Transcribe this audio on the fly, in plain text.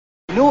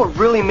You know what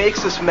really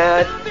makes us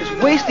mad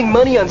is wasting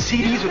money on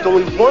CDs with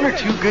only one or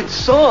two good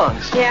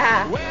songs.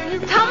 Yeah.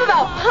 Tell them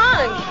about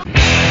punk.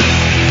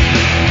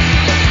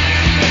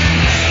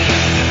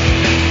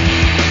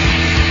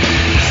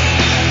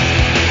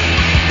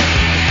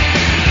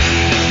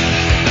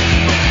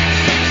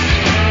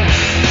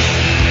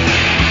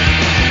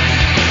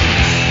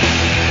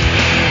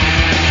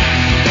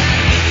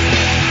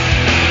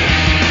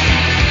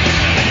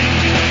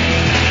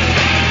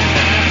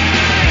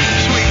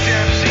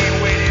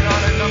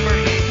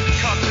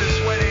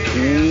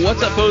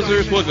 What's up,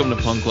 posers? Welcome to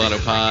Punk Lotto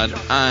Pod.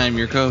 I'm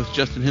your co-host,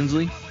 Justin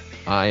Hensley.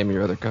 I am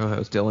your other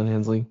co-host, Dylan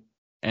Hensley.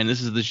 And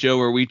this is the show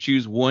where we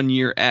choose 1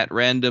 year at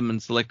random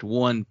and select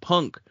one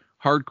punk,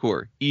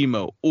 hardcore,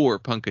 emo, or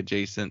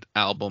punk-adjacent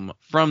album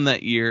from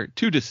that year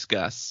to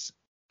discuss.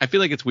 I feel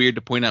like it's weird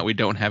to point out we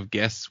don't have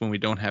guests when we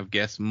don't have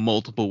guests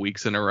multiple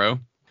weeks in a row.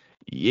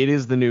 It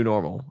is the new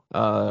normal.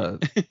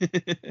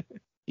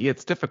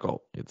 It's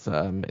difficult. It's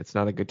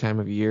not a good time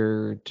of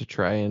year to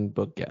try and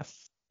book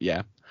guests.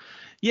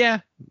 Yeah,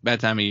 bad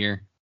time of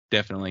year.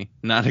 Definitely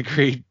not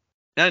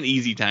an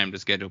easy time to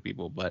schedule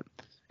people, but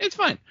it's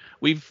fine.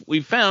 We've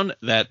found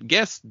that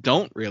guests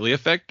don't really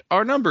affect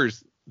our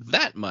numbers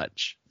that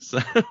much. So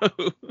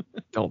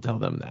Don't tell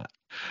them that.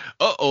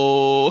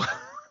 Uh-oh.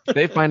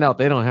 They find out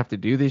they don't have to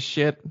do this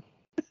shit.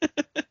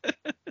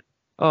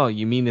 Oh,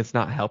 you mean it's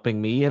not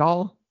helping me at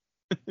all?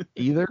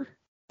 Either?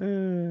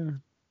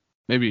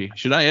 Maybe.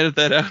 Should I edit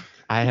that out?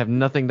 I have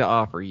nothing to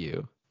offer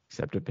you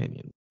except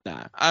opinion.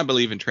 Nah, I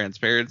believe in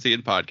transparency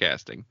in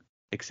podcasting.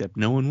 Except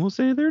no one will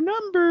say their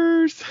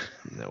numbers.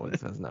 No one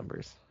says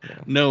numbers. Yeah.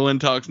 No one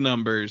talks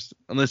numbers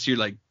unless you're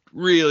like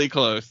really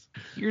close.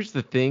 Here's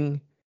the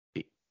thing.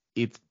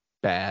 It's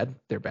bad.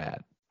 They're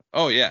bad.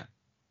 Oh, yeah.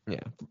 Yeah.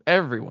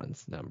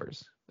 Everyone's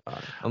numbers.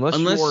 Unless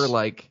you're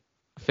like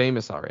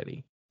famous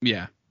already.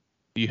 Yeah.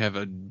 You have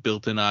a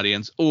built-in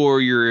audience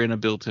or you're in a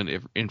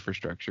built-in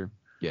infrastructure.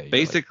 Yeah.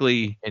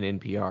 Basically, like an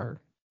NPR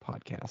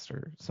podcast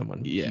or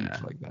someone huge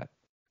like that.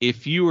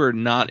 If you are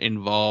not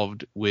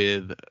involved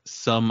with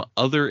some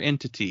other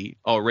entity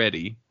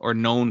already or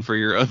known for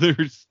your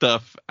other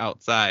stuff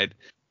outside,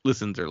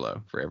 listens are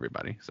low for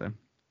everybody. So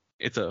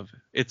it's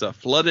a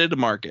flooded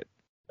market.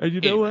 And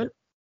you know what?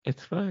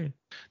 It's fine.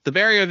 The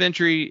barrier of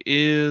entry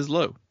is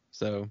low.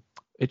 So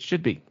it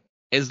should be.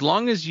 As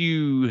long as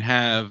you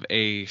have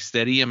a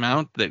steady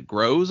amount that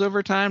grows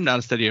over time, not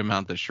a steady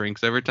amount that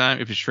shrinks over time.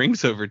 If it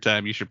shrinks over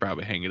time, you should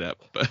probably hang it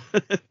up. But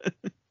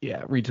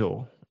yeah,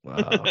 retool.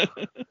 Wow.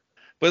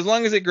 But as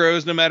long as it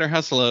grows, no matter how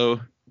slow,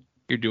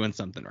 you're doing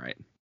something right.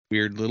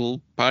 Weird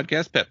little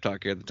podcast pep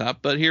talk here at the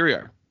top, but here we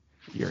are.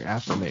 Your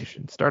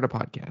affirmation. Start a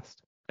podcast.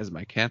 As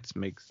my cats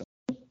make some.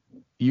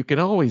 You can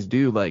always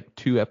do like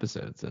 2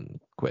 episodes and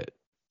quit.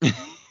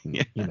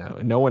 Yeah. You know,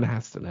 no one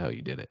has to know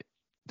you did it.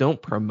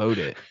 Don't promote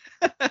it.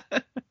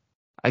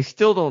 I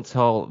still don't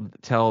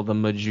tell the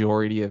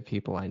majority of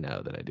people I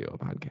know that I do a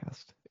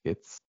podcast.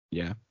 It's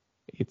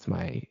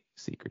my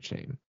secret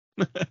shame.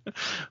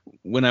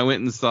 When I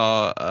went and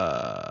saw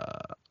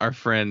our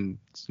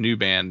friend's new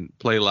band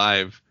play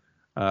live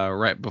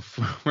right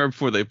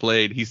before they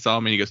played, he saw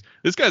me and he goes,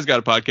 "This guy's got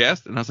a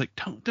podcast," and I was like,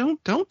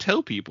 "Don't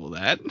tell people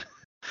that."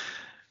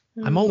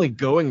 I'm only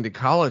going to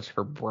college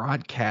for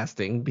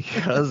broadcasting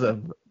because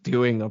of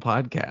doing a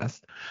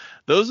podcast.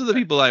 Those are the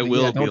people I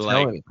will be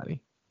like,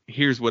 anybody.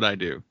 Here's what I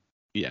do.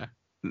 Yeah.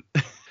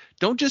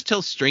 Don't just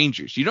tell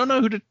strangers. You don't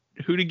know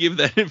who to give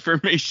that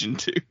information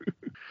to.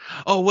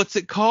 Oh, what's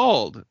it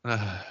called?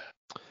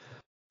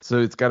 So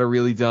it's got a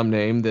really dumb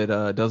name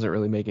that doesn't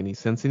really make any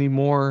sense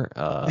anymore.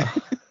 What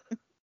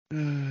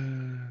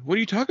do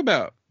you talk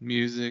about?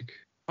 Music.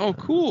 Oh,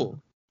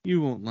 cool.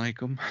 You won't like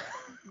them.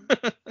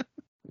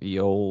 The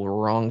old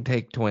Wrong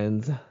Take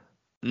Twins.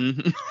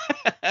 Mm-hmm.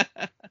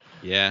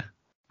 Yeah.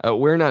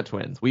 We're not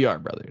twins. We are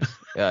brothers.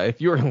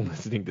 If you're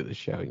listening to the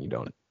show and you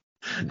don't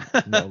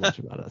know much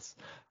about us,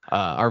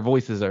 our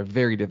voices are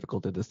very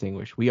difficult to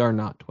distinguish. We are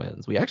not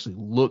twins. We actually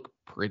look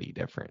pretty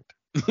different.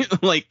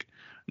 Like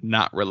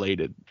not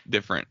related,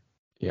 different.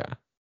 Yeah.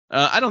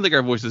 I don't think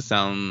our voices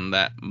sound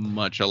that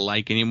much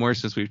alike anymore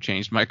since we've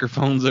changed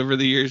microphones over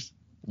the years.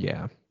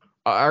 Yeah.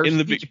 Our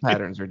speech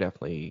patterns are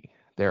definitely,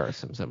 there are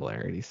some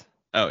similarities.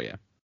 Oh, yeah.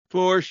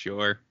 For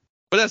sure.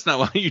 But that's not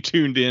why you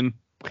tuned in.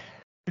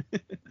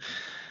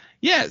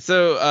 Yeah,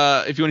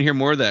 so if you want to hear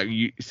more of that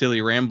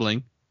silly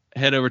rambling,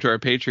 head over to our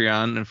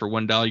Patreon, and for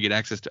 $1 you get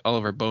access to all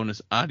of our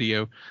bonus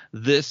audio.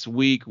 This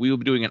week we will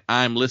be doing an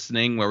I'm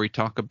Listening, where we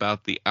talk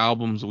about the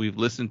albums we've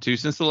listened to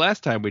since the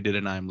last time we did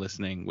an I'm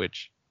Listening,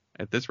 which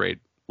at this rate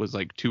was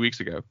like 2 weeks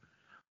ago.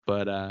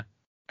 But I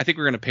think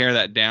we're going to pare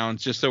that down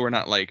just so we're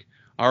not like,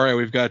 all right,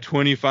 we've got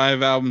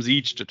 25 albums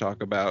each to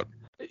talk about.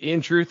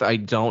 In truth, I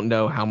don't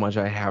know how much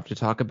I have to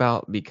talk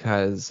about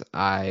because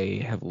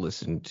I have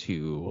listened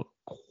to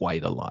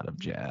quite a lot of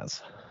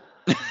jazz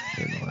in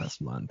the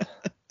last month.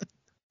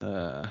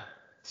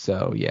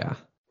 So, yeah.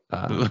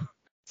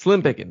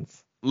 Slim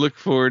pickings. Look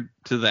forward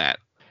to that.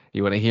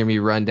 You want to hear me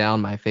run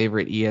down my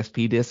favorite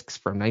ESP discs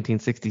from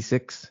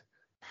 1966?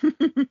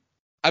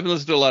 I've been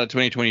listening to a lot of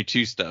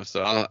 2022 stuff,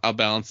 so I'll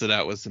balance it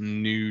out with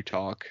some new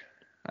talk.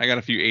 I got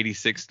a few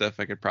 86 stuff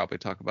I could probably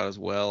talk about as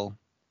well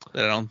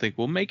that I don't think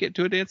will make it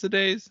to a Dance of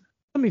Days.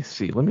 Let me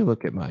see. Let me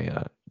look at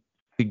my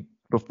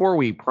before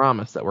we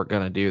promise that we're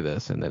gonna do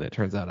this, and then it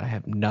turns out I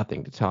have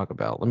nothing to talk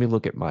about. Let me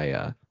look at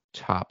my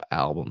top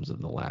albums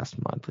of the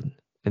last month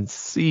and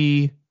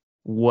see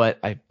what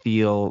I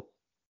feel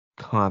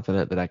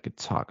confident that I could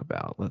talk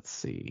about. Let's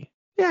see.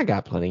 Yeah, I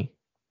got plenty.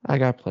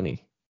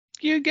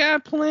 You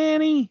got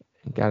plenty.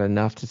 Got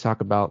enough to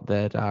talk about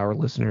that our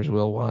listeners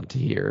will want to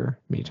hear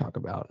me talk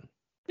about.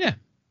 Yeah.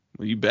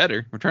 Well, you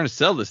better. We're trying to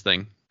sell this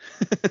thing.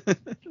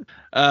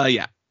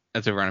 Yeah.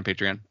 That's over on our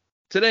Patreon.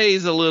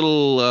 Today's a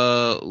little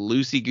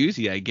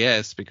loosey-goosey, I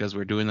guess, because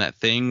we're doing that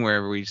thing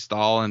where we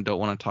stall and don't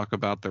want to talk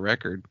about the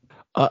record.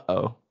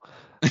 Uh-oh.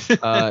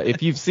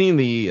 If you've seen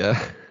the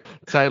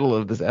title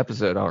of this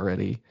episode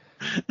already,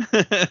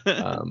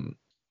 and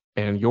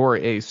you're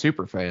a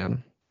super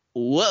fan.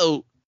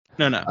 Whoa.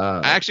 No.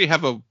 I actually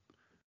have a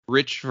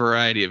rich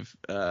variety of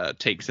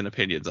takes and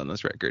opinions on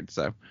this record.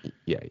 So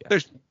yeah.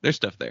 There's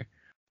stuff there.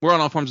 We're on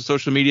all forms of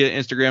social media,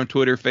 Instagram,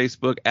 Twitter,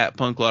 Facebook, at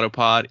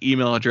PunkLottoPod,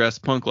 email address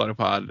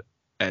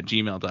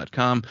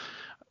punklautopod@gmail.com.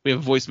 We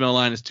have a voicemail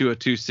line is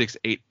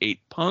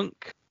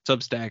 202-688-PUNK,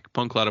 Substack,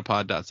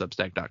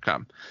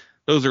 punklautopod.substack.com.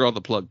 Those are all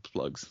the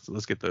plugs. So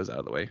let's get those out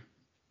of the way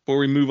before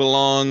we move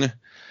along.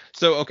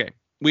 So, okay.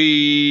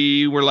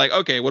 We were like,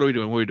 okay, what are we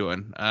doing? We've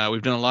done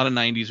a lot of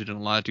 90s. We've done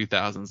a lot of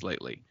 2000s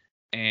lately.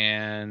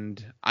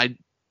 And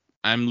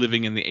I'm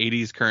living in the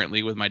 80s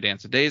currently with my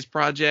Dance of Days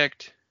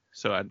project.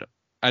 So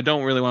I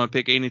don't really want to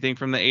pick anything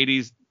from the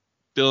 80s.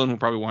 Dylan will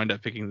probably wind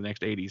up picking the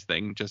next 80s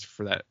thing just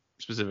for that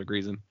specific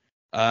reason.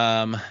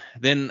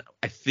 Then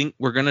I think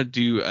we're going to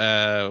do,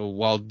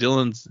 while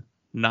Dylan's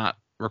not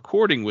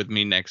recording with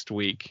me next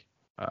week,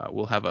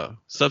 we'll have a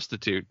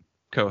substitute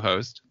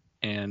co-host,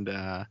 and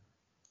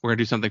we're going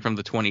to do something from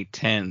the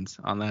 2010s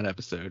on that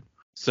episode.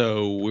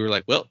 So we were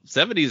like, well,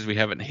 70s we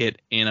haven't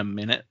hit in a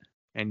minute,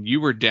 and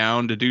you were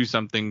down to do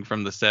something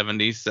from the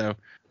 70s. So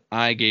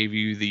I gave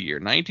you the year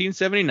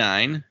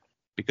 1979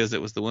 because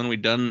it was the one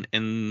hadn't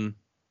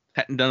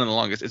done in the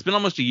longest. It's been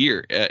almost a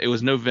year. It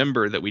was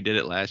November that we did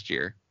it last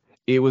year.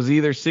 It was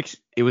either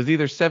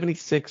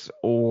 76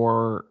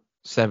 or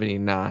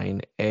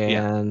 79,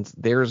 and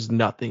there's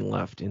nothing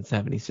left in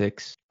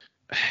 76.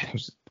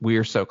 We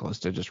are so close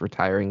to just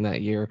retiring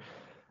that year.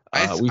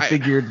 We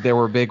figured there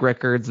were big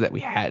records that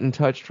we hadn't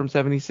touched from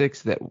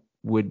 76 that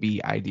would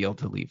be ideal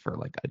to leave for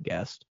like a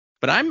guest.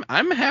 But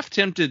I'm half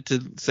tempted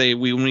to say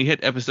when we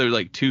hit episode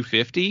like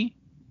 250,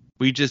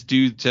 we just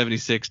do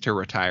 76 to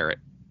retire it.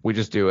 We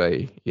just do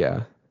a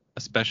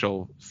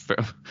special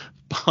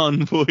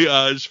Bon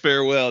Voyage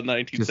farewell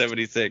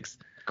 1976.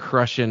 Just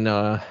crushing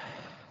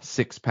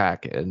six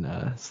pack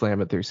and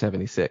slam it through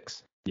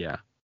 76. Yeah.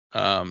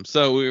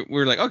 So we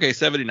were like, okay,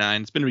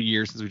 79. It's been a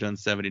year since we've done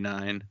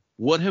 79.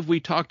 What have we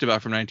talked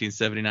about from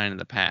 1979 in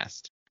the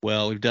past?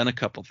 Well, we've done a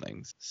couple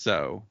things.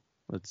 So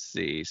let's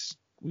see.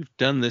 We've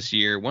done this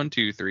year 1,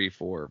 2, 3,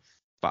 4,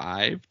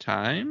 5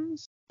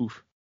 times.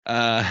 Oof.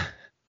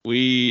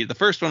 The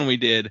first one we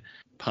did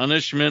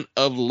Punishment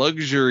of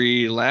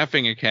Luxury,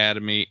 Laughing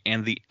Academy,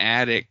 and The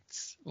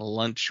Addicts,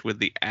 Lunch with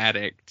the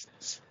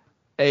Addicts.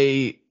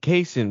 A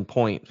case in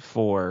point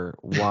for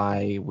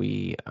why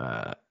we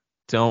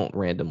don't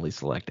randomly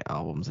select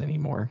albums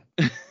anymore.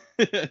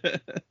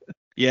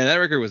 Yeah, that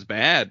record was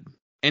bad,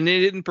 and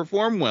it didn't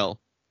perform well,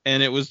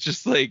 and it was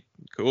just like,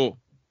 cool.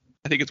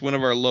 I think it's one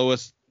of our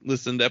lowest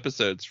listened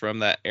episodes from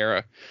that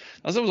era.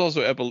 That was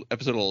also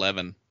episode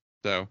 11,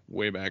 so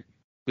way back.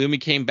 Then we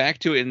came back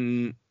to it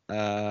in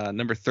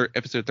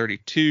episode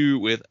 32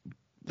 with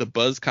the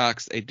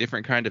Buzzcocks, A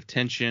Different Kind of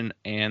Tension,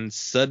 and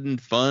Sudden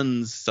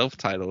Fun's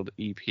self-titled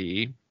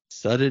EP,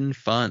 Sudden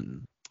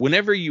Fun.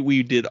 Whenever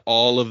we did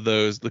all of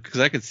those,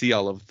 because I could see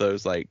all of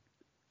those like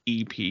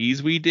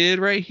EPs we did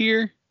right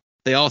here,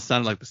 they all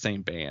sounded like the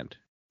same band.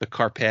 The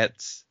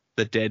Carpettes,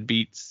 the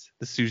Deadbeats,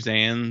 the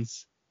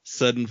Suzannes,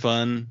 Sudden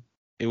Fun.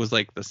 It was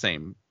like the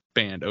same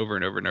band over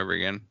and over and over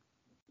again.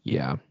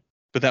 Yeah.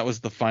 But that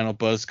was the final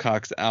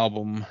Buzzcocks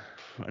album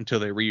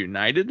until they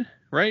reunited,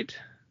 right?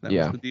 That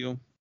was the deal.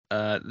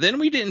 Then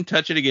we didn't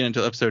touch it again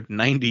until episode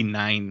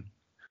 99.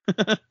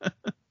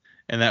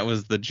 And that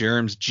was the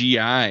Germs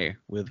GI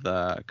with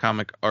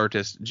comic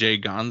artist Jay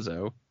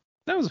Gonzo.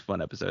 That was a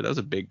fun episode. That was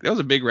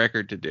a big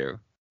record to do.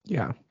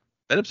 Yeah.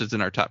 That episode's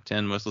in our top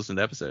 10 most listened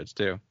episodes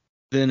too.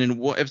 Then in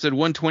episode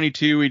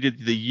 122, we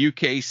did the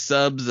UK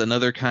Subs,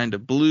 Another Kind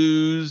of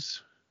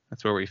Blues.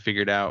 That's where we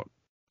figured out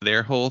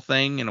their whole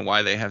thing and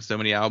why they have so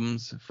many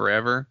albums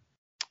forever.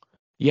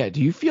 Yeah,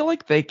 do you feel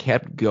like they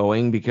kept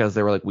going because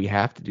they were like, we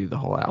have to do the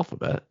whole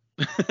alphabet?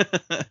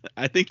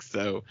 I think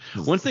so.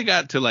 Once they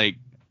got to like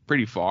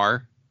pretty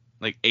far,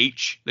 like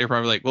H, they were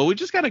probably like, well, we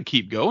just got to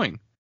keep going.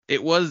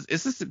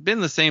 It's just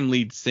been the same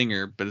lead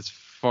singer, but as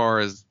far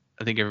as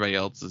I think everybody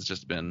else has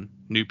just been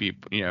new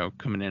people,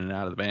 coming in and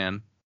out of the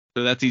band.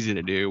 So that's easy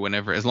to do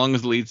as long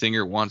as the lead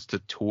singer wants to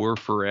tour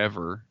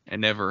forever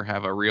and never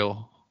have a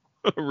real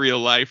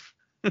life.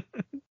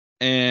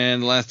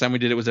 And the last time we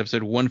did it was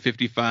episode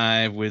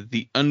 155 with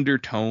the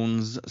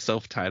Undertones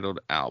self-titled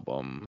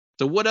album.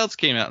 So what else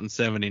came out in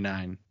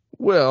 79?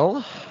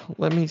 Well,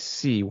 let me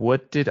see.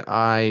 What did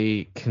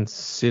I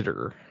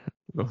consider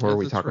before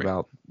we talk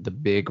about the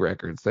big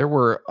records? There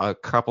were a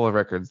couple of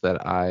records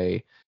that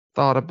I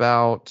thought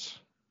about.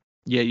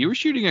 Yeah, you were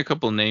shooting a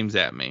couple names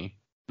at me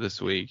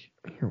this week.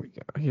 Here we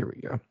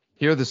go.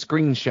 Here are the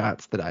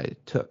screenshots that I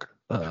took,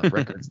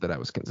 records that I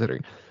was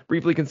considering.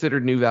 Briefly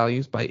considered New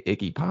Values by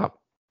Iggy Pop.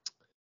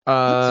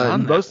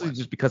 Mostly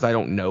just because I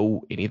don't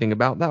know anything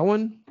about that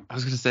one. I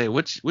was going to say,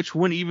 which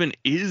one even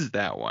is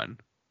that one?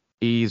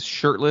 He's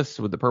shirtless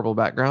with the purple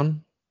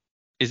background.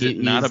 Is it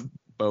not a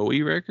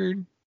Bowie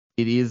record?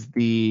 It is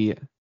the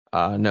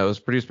no, it's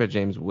produced by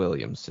James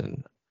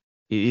Williamson.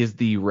 It is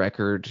the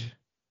record.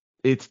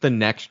 It's the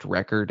next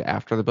record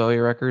after the Bowie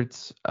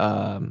records.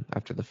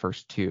 After the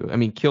first two. I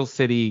mean, Kill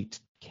City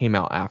came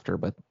out after,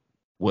 but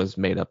was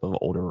made up of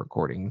older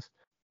recordings.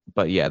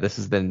 But yeah, this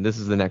is the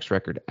next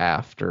record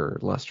after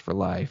Lust for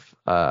Life.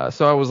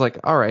 So I was like,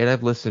 all right,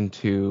 I've listened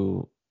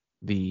to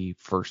the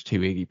first two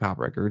Iggy Pop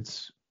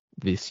records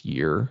this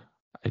year.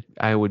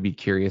 I would be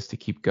curious to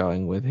keep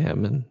going with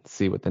him and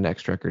see what the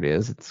next record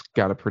is. It's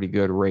got a pretty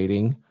good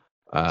rating.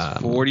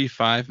 It's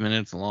 45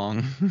 minutes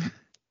long.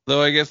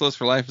 Though I guess Lust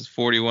for Life is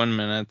 41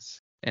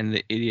 minutes and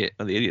the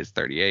Idiot's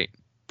 38.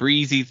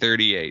 Breezy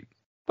 38.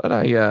 But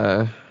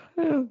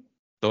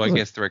Though I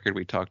guess the record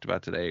we talked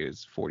about today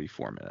is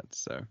 44 minutes.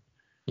 So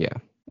yeah.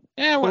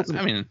 Yeah, well,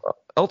 I mean,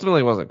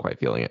 ultimately wasn't quite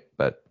feeling it,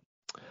 but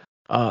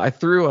I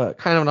threw a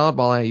kind of an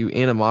oddball at you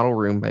in a model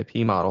room by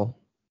P Model.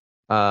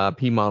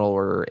 P Model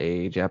were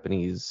a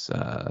Japanese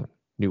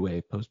new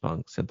wave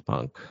post-punk,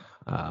 synth-punk.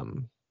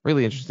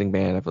 Really interesting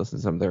band. I've listened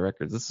to some of their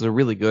records. This is a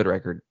really good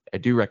record. I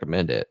do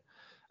recommend it,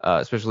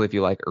 especially if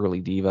you like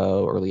early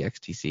Devo, early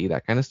XTC,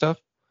 that kind of stuff.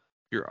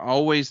 You're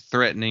always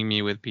threatening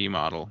me with P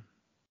Model.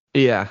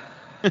 Yeah.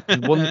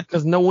 Well,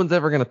 because no one's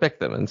ever going to pick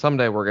them, and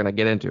someday we're going to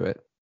get into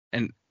it.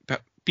 And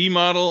P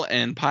Model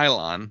and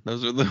Pylon,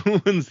 those are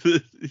the ones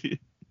that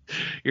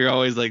you're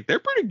always like, they're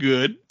pretty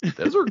good.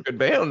 Those are good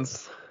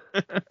bands.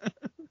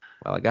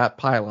 Well, I got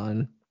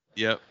Pylon.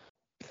 Yep.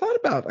 I thought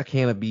about A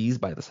Can of Bees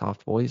by the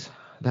Soft Boys.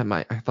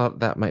 I thought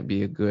that might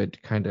be a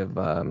good kind of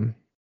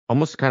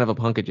almost kind of a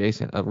punk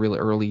adjacent, a really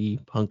early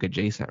punk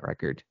adjacent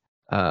record.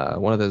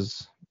 One of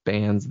those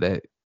bands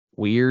that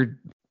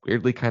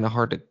weirdly kind of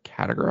hard to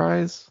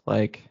categorize,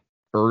 like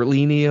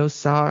early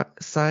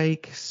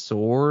neo-psych,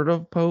 sort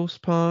of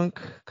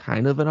post-punk,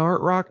 kind of an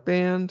art rock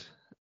band.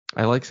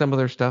 I like some of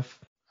their stuff.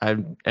 I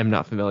am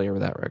not familiar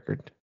with that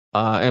record.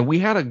 And we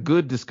had a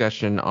good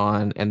discussion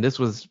on, and this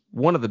was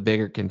one of the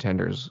bigger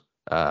contenders.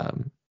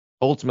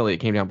 Ultimately, it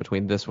came down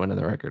between this one and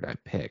the record I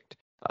picked.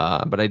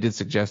 But I did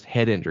suggest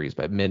Head Injuries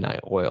by Midnight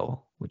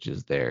Oil, which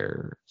is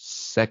their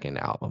second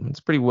album. It's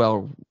pretty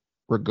well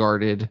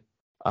regarded.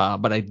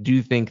 But I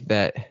do think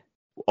that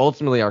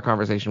ultimately our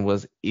conversation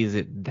was, is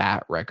it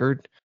that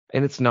record?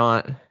 And it's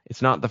not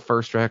the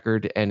first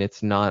record, and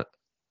it's not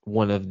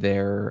one of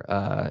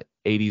their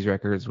 80s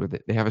records where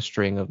they have a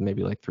string of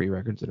maybe like 3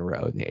 records in a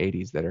row in the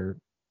 80s that are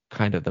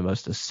kind of the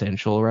most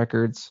essential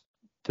records,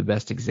 the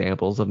best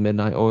examples of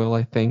Midnight Oil,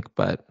 I think.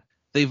 But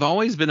they've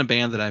always been a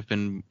band that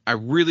I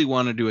really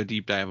want to do a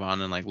deep dive on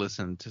and like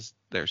listen to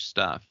their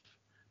stuff,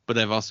 but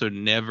I've also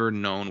never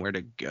known where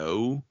to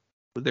go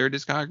with their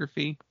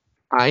discography.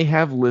 I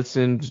have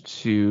listened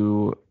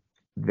to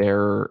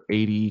their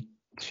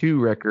 82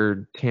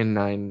 record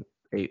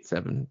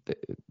 10987.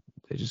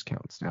 It just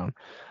counts down.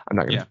 I'm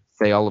not going to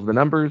say all of the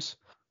numbers.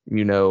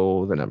 You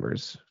know the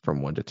numbers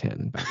from 1 to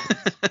 10.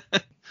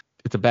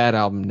 It's a bad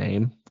album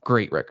name.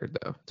 Great record,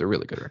 though. It's a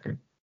really good record.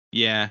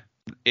 Yeah.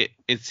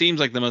 It seems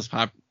like the most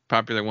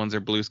popular ones are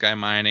Blue Sky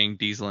Mining,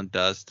 Diesel and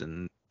Dust,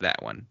 and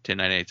that one,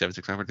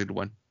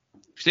 10-9-8-7-6-5-4-3-2-1.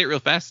 If you say it real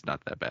fast, it's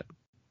not that bad.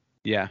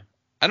 Yeah.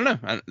 I don't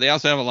know. They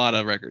also have a lot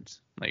of records.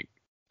 Like,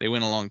 they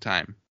went a long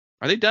time.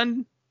 Are they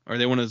done? Or are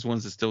they one of those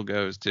ones that still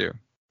goes, too?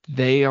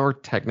 They are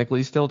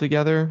technically still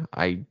together.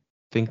 I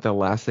think the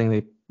last thing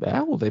they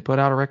put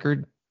out a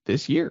record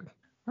this year.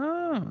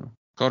 Oh.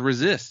 Called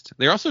Resist.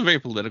 They're also a very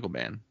political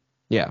band.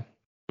 Yeah.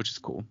 Which is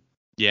cool.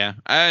 Yeah.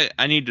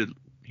 I need to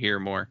hear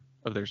more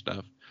of their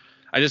stuff.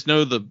 I just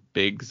know the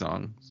big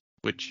songs.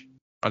 Which,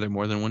 are there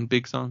more than one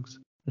big songs?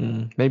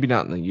 Maybe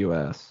not in the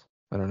U.S.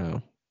 I don't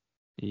know.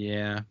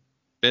 Yeah.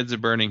 Beds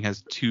of Burning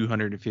has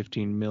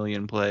 215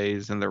 million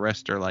plays, and the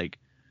rest are like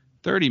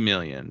 30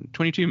 million,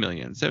 22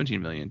 million,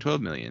 17 million,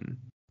 12 million,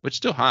 which is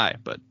still high,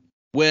 but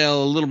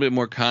well, a little bit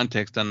more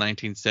context on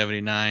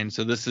 1979.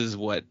 So this is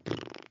what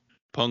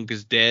punk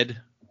is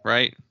dead,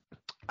 right?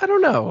 I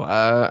don't know.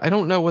 I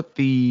don't know what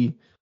the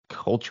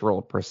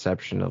cultural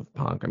perception of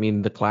punk. I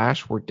mean, the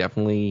Clash were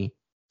definitely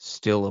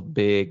still a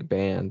big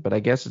band, but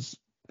I guess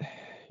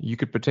you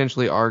could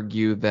potentially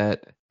argue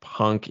that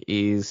punk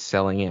is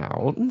selling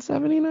out in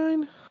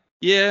 79.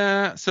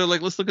 Yeah, so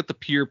like let's look at the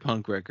pure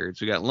punk records.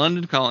 We got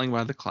London Calling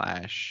by the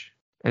Clash.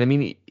 And I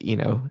mean,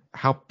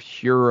 how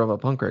pure of a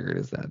punk record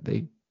is that?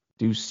 They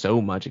do so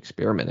much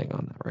experimenting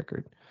on that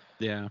record.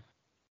 Yeah.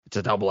 it's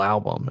a double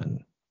album,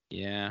 and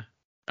Yeah.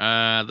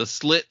 The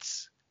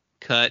Slits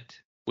Cut,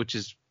 which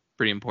is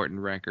pretty important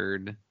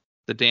record.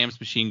 The Damned's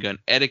Machine Gun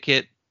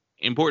Etiquette,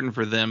 important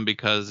for them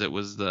because it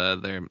was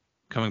they're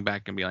coming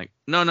back and be like,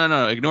 no,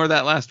 ignore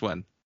that last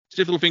one.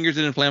 Stiff Little Fingers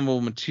and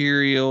Inflammable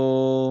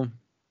Material.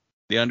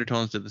 The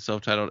Undertones did the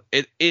self-titled.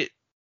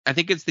 I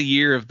think it's the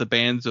year of the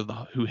bands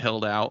who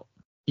held out.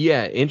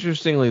 yeah,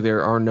 interestingly,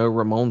 there are no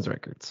Ramones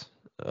records.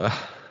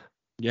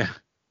 Yeah.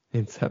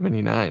 In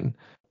 '79,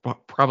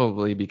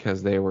 probably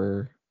because they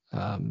were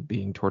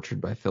being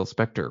tortured by Phil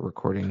Spector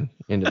recording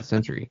End of the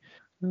Century.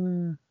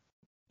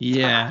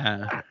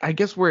 Yeah. I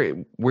guess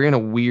we're in a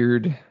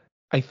weird.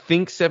 I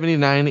think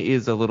 '79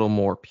 is a little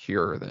more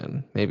pure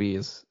than maybe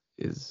is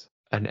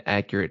an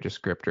accurate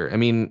descriptor. I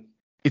mean,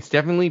 it's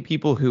definitely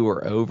people who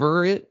are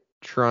over it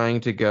trying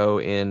to go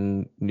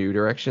in new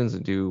directions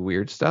and do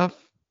weird stuff.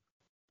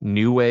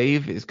 New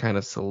wave is kind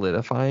of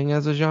solidifying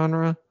as a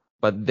genre,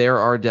 but there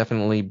are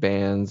definitely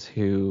bands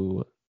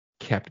who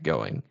kept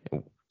going.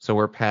 So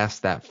we're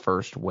past that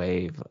first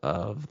wave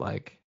of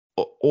like,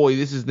 oi,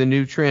 this is the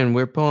new trend.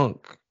 We're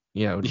punk,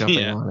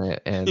 jumping on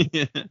it. And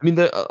Yeah. I mean,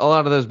 a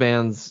lot of those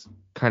bands,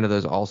 kind of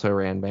those also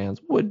ran bands,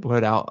 would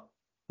put out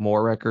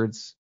more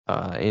records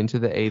into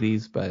the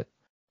 80s, but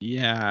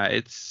Yeah,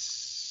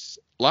 it's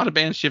a lot of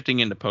bands shifting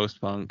into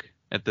post-punk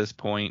at this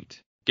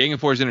point. Gang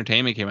of Four's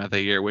Entertainment came out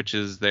that year, which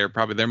is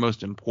probably their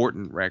most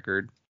important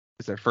record.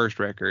 It's their first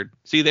record.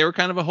 See, they were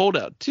kind of a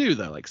holdout too,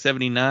 though. Like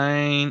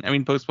 '79. I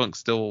mean, post-punk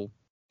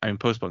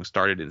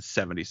started in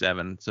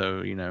 '77,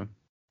 so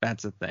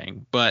that's a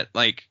thing. But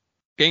like,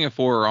 Gang of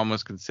Four are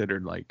almost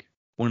considered like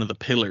one of the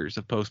pillars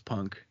of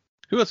post-punk.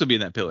 Who else would be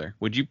in that pillar?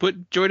 Would you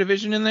put Joy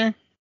Division in there?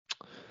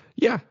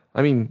 yeah,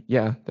 I mean,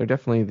 yeah, they're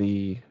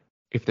definitely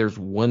if there's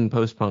one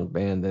post-punk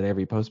band that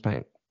every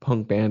post-punk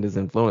band is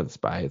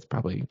influenced by, it's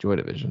probably Joy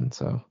Division.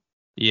 So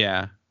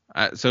yeah.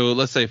 So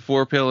let's say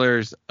 4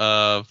 pillars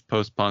of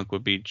post-punk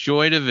would be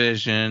Joy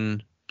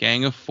Division,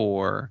 Gang of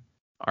Four,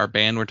 our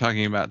band we're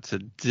talking about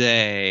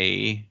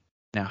today.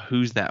 Now,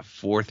 who's that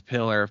 4th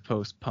pillar of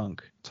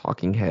post-punk?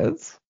 Talking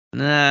Heads?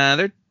 Nah,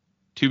 they're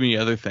too many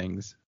other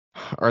things.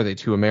 Are they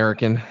too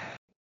American?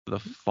 The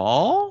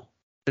Fall?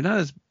 They're not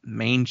as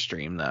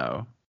mainstream,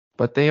 though.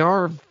 But they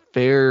are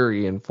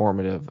very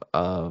informative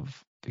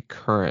of the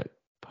current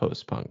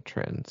post-punk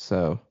trend.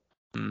 So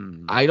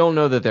I don't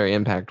know that their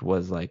impact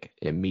was like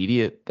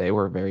immediate. They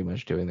were very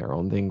much doing their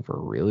own thing for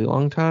a really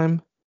long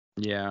time.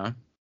 Yeah.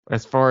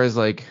 As far as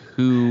like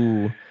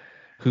who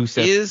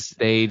set the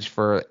stage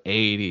for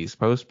 80s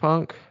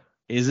post-punk?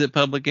 Is it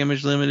Public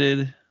Image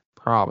Limited?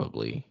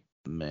 Probably.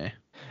 Meh.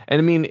 And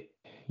I mean,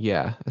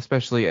 yeah,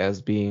 especially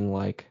as being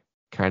like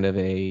kind of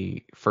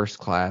a first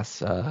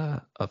class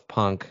of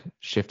punk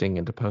shifting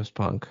into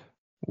post-punk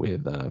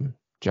with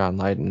John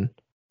Lydon.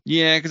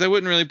 Yeah, because I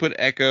wouldn't really put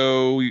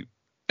Echo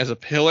as a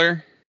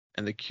pillar,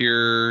 and The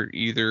Cure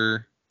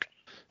either.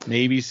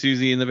 Maybe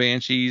Susie and the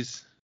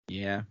Banshees.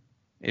 Yeah,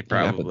 it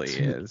probably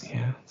is.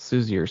 Yeah,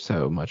 Susie are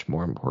so much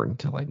more important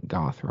to like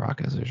goth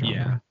rock as a genre.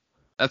 Yeah,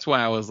 that's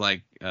why I was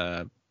like,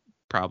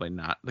 probably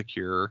not The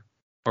Cure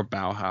or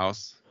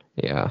Bauhaus.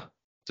 Yeah.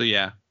 So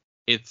yeah,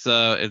 it's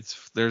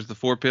there's the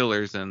 4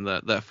 pillars, and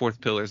that 4th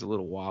pillar is a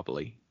little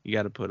wobbly. You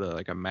got to put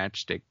a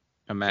match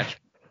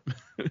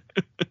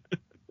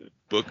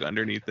book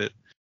underneath it.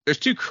 There's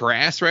 2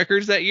 Crass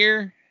records that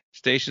year.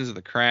 Stations of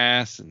the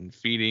Crass and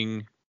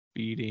Feeding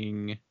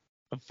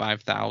of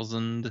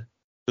 5,000.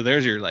 So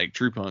there's your like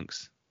true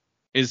punks.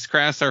 Is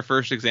Crass our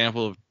first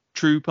example of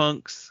true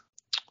punks?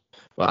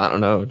 Well, I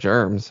don't know.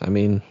 Germs. I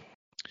mean.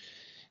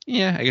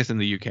 Yeah, I guess in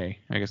the UK.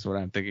 I guess what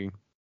I'm thinking.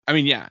 I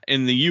mean, yeah,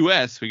 in the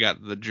US we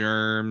got the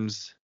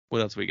Germs.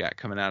 What else we got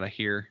coming out of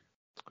here?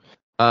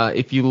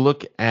 If you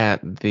look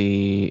at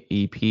the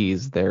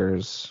EPs,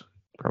 there's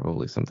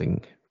probably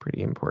something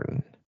pretty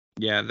important.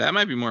 Yeah, that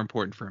might be more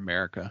important for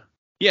America.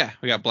 Yeah,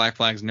 we got Black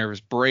Flag's Nervous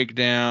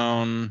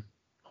Breakdown,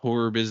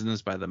 Horror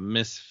Business by the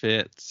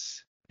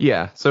Misfits.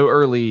 Yeah, so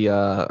early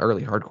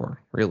hardcore,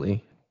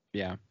 really.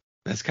 Yeah,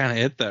 that's kind of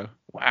it though.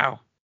 Wow.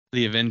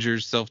 The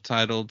Avengers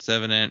self-titled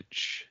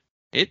 7-inch.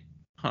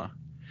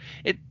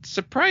 It's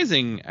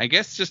surprising. I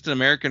guess just in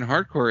American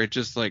hardcore, it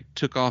just like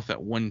took off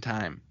at one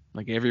time.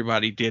 Like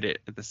everybody did it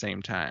at the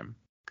same time.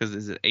 Because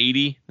is it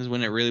 80 is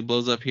when it really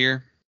blows up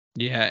here?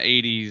 Yeah,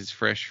 80s,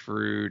 Fresh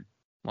Fruit,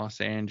 Los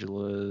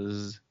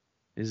Angeles.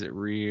 Is it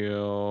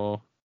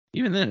real?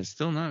 Even then, it's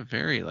still not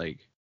very like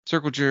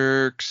Circle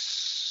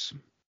Jerks.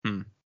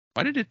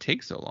 Why did it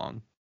take so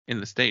long in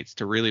the States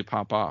to really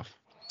pop off?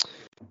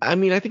 I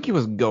mean, I think it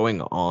was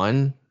going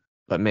on,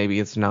 but maybe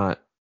it's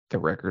not. The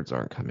records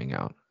aren't coming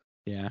out.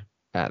 Yeah.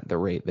 At the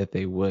rate that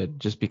they would,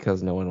 just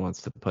because no one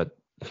wants to put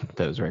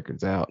those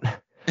records out.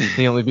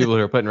 The only people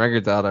who are putting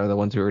records out are the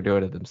ones who are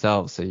doing it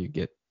themselves. So you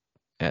get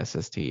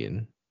SST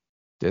and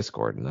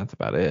Discord, and that's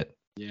about it.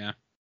 Yeah.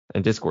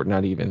 And Discord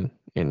not even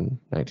in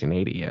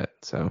 1980 yet.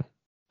 So.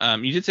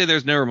 You did say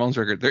there's no Ramones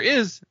record. There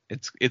is.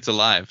 It's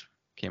Alive.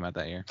 Came out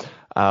that year.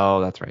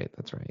 Oh, that's right.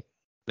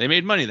 They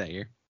made money that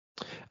year.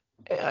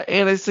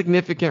 and a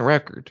significant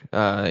record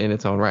in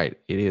its own right.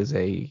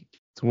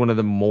 It's one of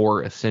the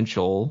more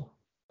essential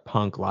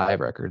punk live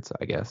records,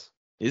 I guess.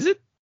 Is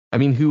it? I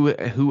mean,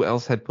 who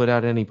else had put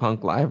out any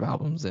punk live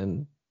albums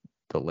in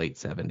the late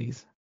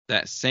 70s?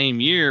 That same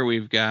year,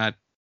 we've got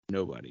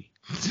nobody.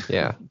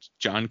 Yeah.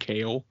 John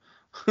Cale,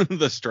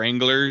 the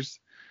Stranglers,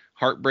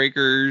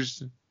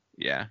 Heartbreakers.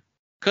 Yeah.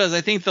 Because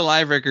I think the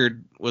live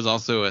record was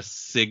also a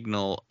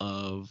signal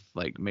of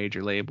like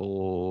major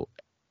label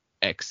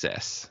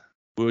excess.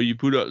 Well, you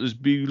put out this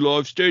big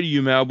live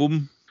stadium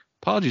album.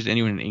 Apologies to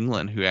anyone in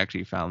England who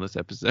actually found this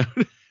episode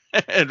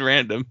at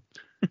random.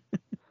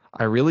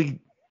 I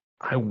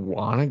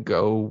want to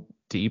go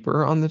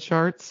deeper on the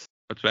charts.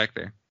 What's back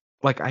there?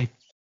 Like I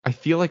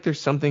feel like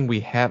there's something we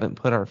haven't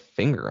put our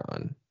finger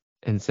on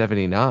in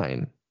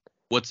 79.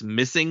 What's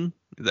missing?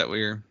 Is that what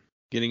you're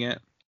getting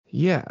at?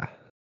 Yeah,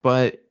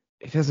 but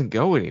it doesn't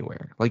go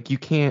anywhere. Like you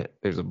can't.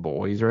 There's a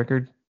Boys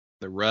record.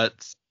 The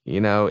Ruts.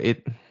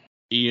 It.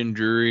 Ian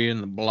Drury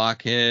and the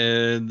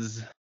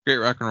Blockheads. Great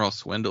Rock and Roll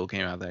Swindle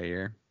came out that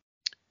year.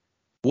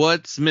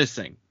 What's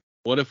missing?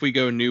 What if we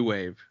go new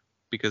wave?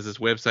 Because this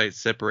website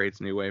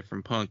separates new wave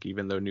from punk,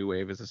 even though new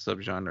wave is a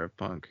subgenre of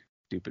punk.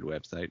 Stupid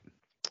website.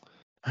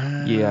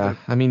 Yeah,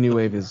 I mean, new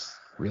wave is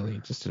really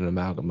just an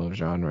amalgam of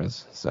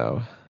genres.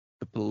 So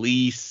The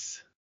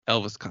Police,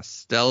 Elvis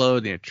Costello,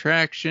 The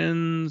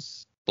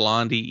Attractions,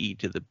 Blondie, Eat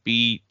to the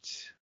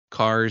Beat,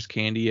 Cars,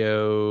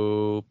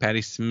 Candy-O,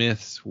 Patti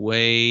Smith's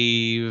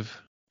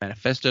Wave,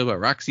 Manifesto by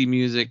Roxy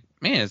Music.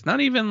 Man, it's not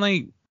even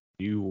like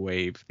new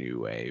wave.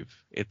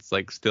 It's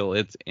like still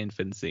its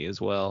infancy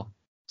as well.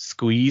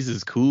 Squeeze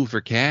is Cool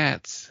for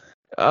Cats.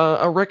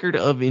 A record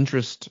of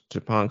interest to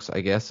punks,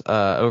 I guess.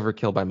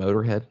 Overkill by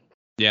Motorhead.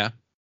 Yeah.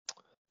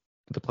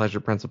 The Pleasure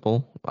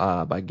Principle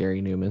by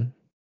Gary Newman.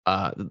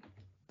 The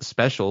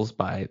Specials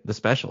by The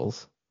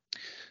Specials.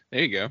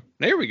 There you go.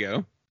 There we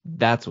go.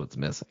 That's what's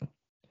missing.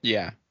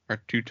 Yeah.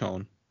 Our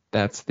two-tone.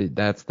 That's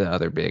the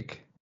other big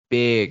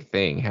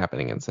thing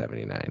happening in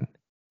 79.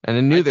 And I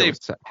knew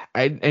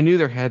I knew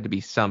there had to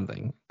be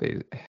something.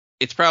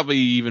 It's probably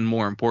even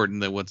more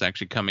important than what's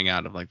actually coming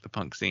out of like the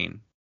punk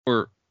scene.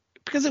 Or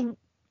because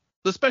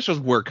the Specials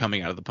were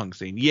coming out of the punk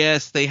scene.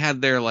 Yes, they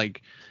had their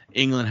like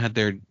England had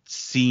their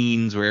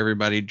scenes where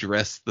everybody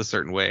dressed the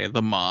certain way.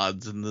 The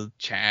mods and the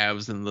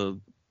chavs and the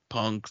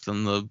punks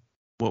and the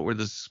what were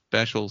the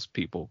Specials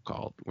people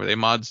called? Were they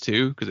mods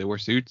too? Because they wore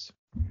suits.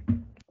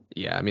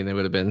 Yeah, I mean they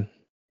would have been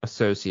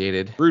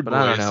associated. Rude but boys.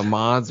 I don't know.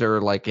 Mods are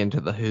like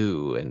into the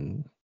Who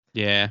and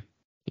Yeah.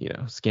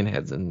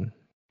 Skinheads and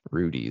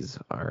Rudies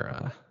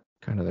are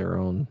kind of their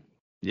own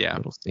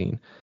little scene.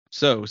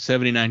 So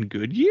 79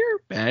 good year,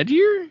 bad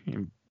year?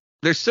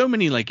 There's so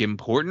many like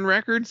important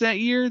records that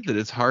year that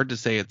it's hard to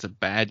say it's a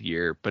bad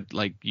year, but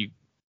like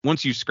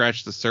once you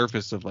scratch the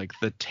surface of like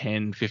the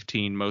 10,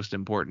 15 most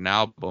important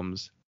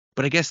albums,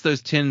 but I guess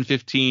those 10,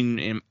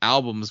 15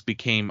 albums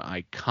became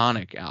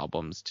iconic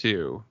albums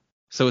too.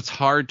 So it's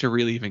hard to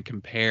really even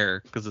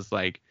compare because it's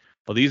like,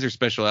 well, these are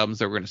special albums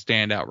that were going to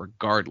stand out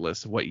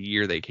regardless of what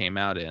year they came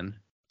out in.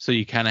 So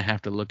you kind of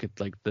have to look at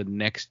like the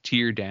next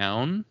tier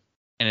down,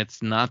 and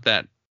it's not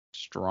that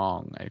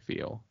strong, I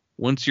feel.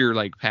 Once you're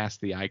like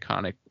past the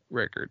iconic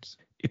records.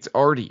 It's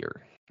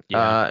artier.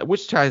 Yeah.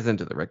 Which ties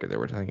into the record that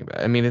we're talking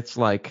about. I mean, it's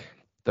like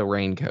the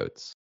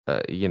Raincoats,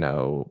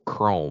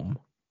 Chrome.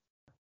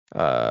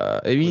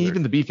 I mean,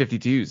 even the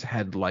B-52s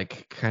had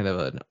like kind of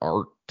an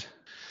art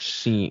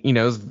scene.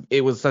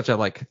 It was such a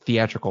like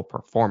theatrical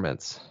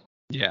performance.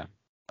 Yeah.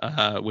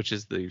 Which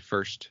is the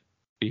first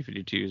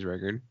B-52s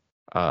record.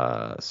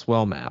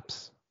 Swell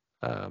Maps.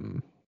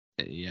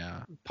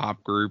 Yeah.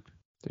 Pop group.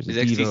 There's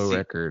a Devo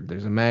record.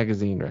 There's a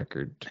magazine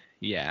record.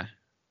 Yeah.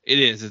 It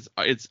is.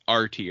 It's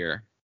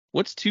artier.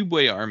 What's Two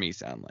Boy Army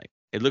sound like?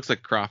 It looks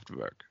like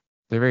Kraftwerk.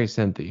 They're very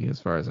synthy as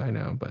far as I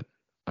know, but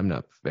I'm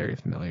not very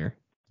familiar.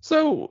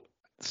 So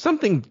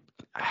something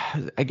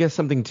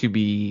to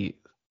be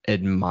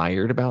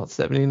admired about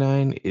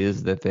 79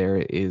 is that there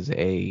is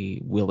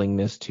a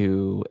willingness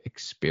to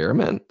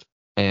experiment,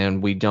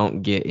 and we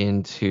don't get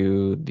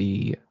into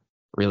the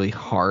really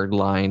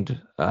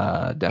hard-lined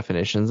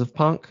definitions of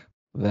punk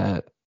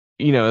that,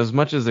 as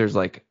much as there's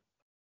like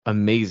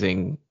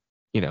amazing,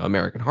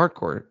 American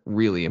hardcore,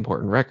 really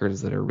important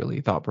records that are really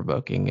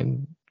thought-provoking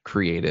and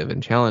creative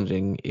and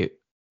challenging,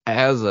 it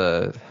as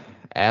a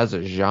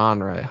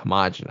genre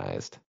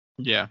homogenized.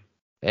 Yeah.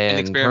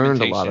 And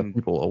turned a lot of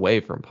people away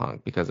from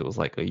punk because it was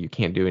like, you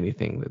can't do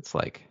anything that's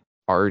like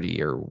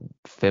arty or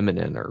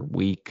feminine or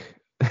weak.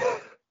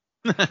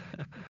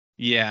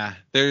 Yeah.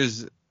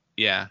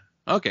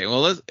 Okay,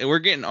 well, we're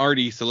getting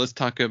arty, so let's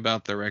talk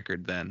about the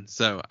record then.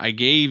 So I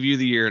gave you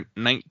the year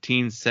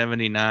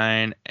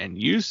 1979, and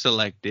you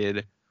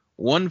selected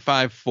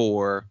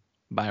 154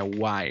 by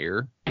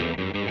Wire.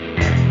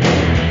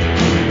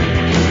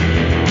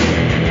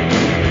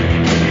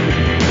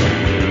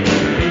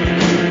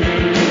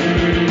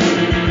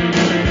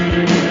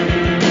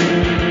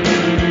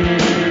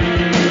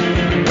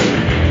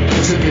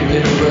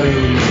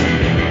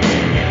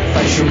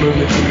 Facial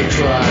movement to the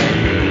try.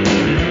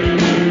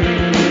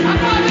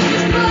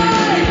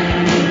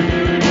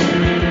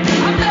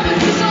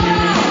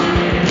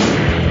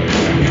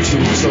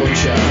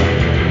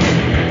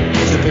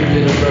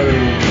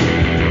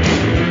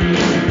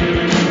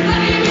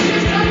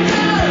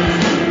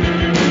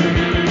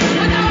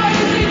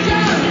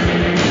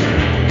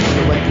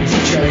 The weapons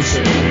are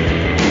chosen,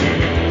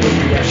 with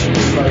the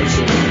ashes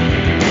frozen.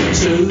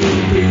 Two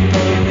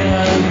people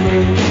in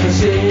move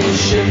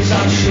positions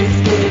are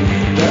shifted.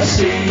 The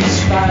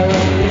ceasefire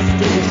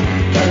lifted.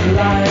 The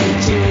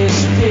light is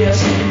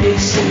fierce.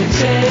 It's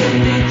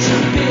intended to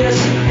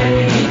pierce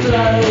any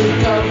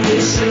cloak of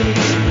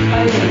deceit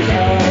and the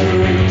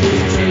current of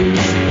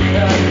truth.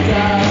 My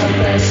God,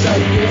 they're so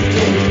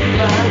gifted.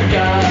 My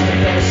God,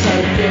 they're so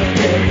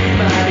gifted.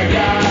 My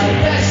God,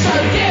 they're so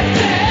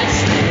gifted.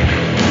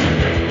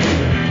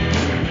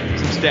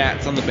 Some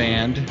stats on the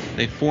band.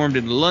 They formed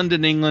in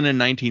London, England in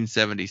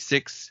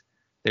 1976.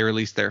 They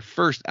released their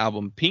first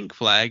album, Pink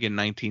Flag, in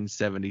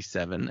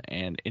 1977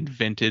 and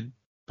invented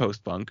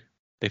post-punk.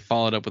 They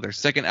followed up with their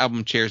second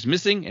album, Chairs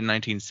Missing, in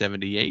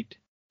 1978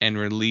 and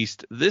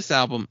released this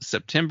album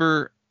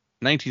September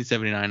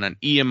 1979 on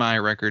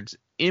EMI Records,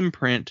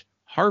 imprint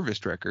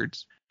Harvest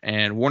Records,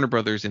 and Warner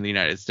Brothers in the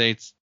United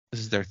States. This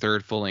is their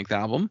third full-length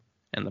album,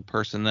 and the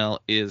personnel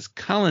is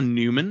Colin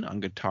Newman on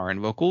guitar and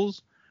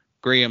vocals,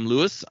 Graham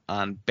Lewis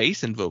on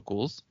bass and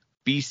vocals,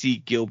 B.C.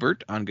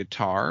 Gilbert on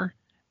guitar,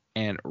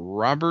 and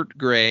Robert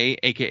Gray,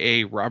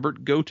 a.k.a.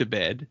 Robert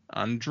Go-To-Bed,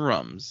 on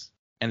drums.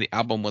 And the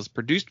album was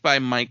produced by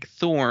Mike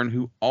Thorne,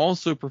 who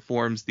also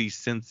performs the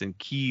synths and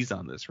keys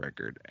on this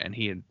record, and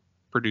he had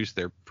produced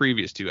their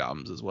previous two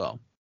albums as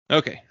well.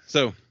 Okay,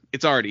 so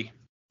it's Artie.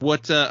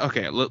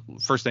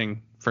 First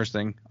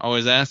thing,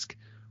 always ask,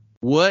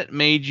 what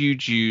made you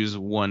choose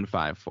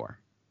 154?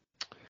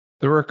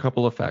 There were a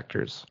couple of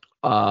factors.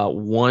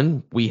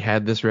 One, we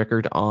had this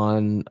record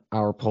on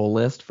our poll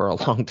list for a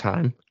long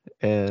time,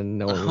 and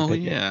no one would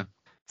pick it.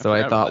 So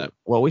I thought,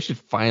 well, we should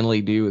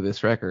finally do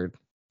this record,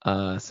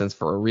 since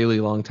for a really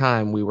long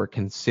time we were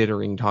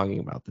considering talking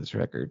about this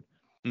record.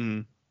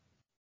 Mm.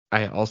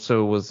 I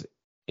also was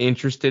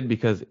interested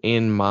because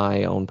in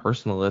my own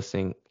personal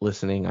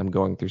listening, I'm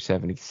going through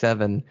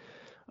 77,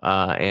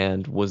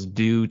 and was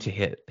due to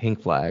hit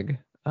Pink Flag,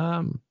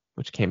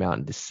 which came out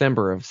in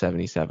December of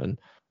 77.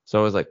 So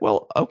I was like,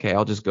 well, okay,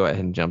 I'll just go ahead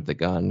and jump the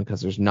gun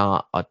because there's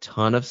not a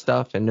ton of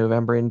stuff in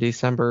November and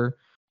December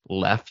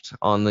left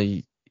on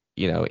the,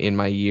 in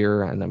my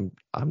year, and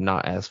I'm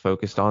not as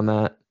focused on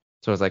that.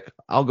 So I was like,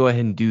 I'll go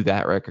ahead and do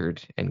that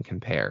record and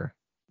compare.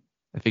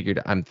 I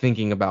figured I'm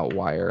thinking about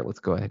Wire. Let's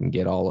go ahead and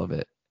get all of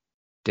it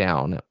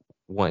down at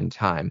one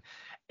time.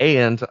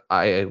 And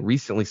I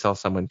recently saw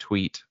someone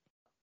tweet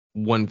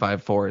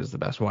 154 is the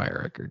best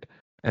Wire record.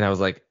 And I was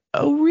like,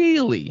 oh,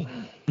 really?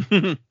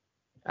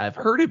 I've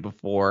heard it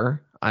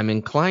before. I'm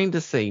inclined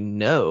to say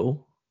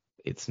no,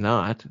 it's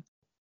not,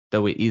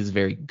 though it is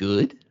very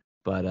good.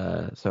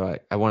 But so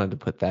I wanted to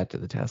put that to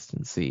the test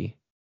and see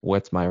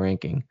what's my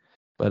ranking.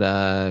 But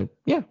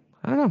yeah,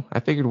 I don't know. I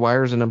figured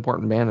Wire's an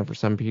important band, and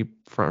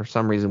for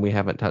some reason we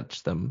haven't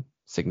touched them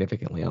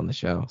significantly on the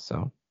show.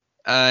 So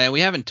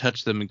we haven't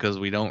touched them because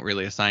we don't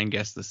really assign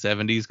guests the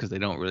 70s because they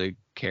don't really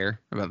care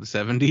about the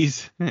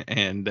 70s,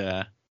 and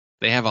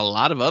they have a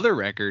lot of other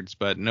records,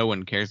 but no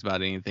one cares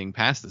about anything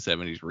past the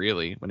 70s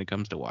really when it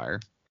comes to Wire.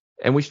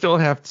 And we still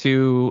have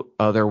two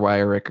other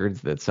Wire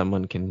records that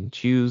someone can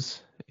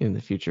choose in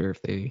the future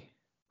if they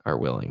are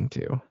willing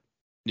to.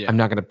 Yeah. I'm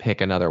not going to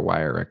pick another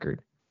Wire record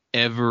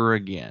ever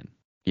again.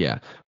 Yeah.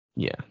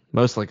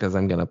 Mostly because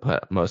I'm going to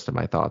put most of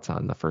my thoughts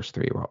on the first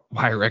three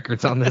Wire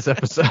records on this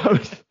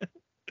episode.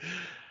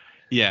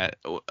 Yeah,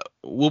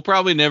 we'll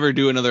probably never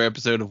do another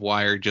episode of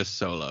Wire just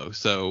solo.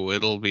 So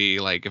it'll be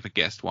like if a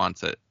guest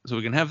wants it, so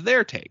we can have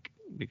their take.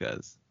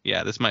 Because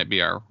this might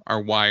be our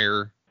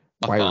Wire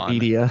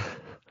Wirepedia.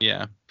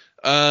 Yeah.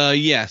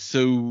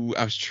 So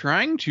I was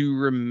trying to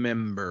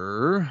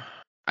remember.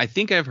 I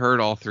think I've heard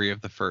all three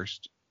of the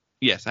first.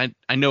 Yes,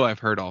 I know I've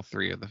heard all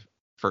three of the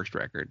first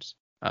records.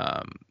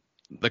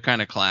 The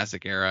kind of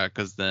classic era,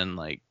 because then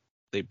like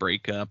they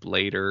break up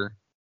later.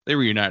 They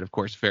reunite, of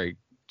course, very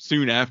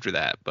soon after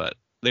that, but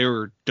they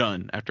were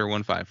done after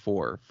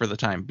 154 for the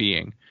time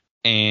being.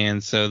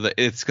 And so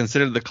it's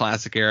considered the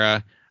classic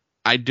era.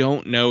 I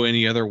don't know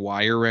any other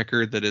Wire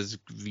record that is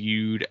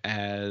viewed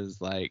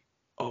as like,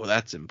 oh,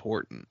 that's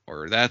important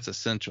or that's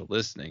essential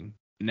listening.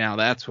 Now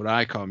that's what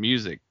I call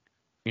music,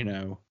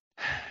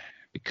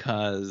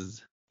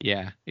 because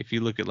if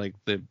you look at like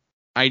the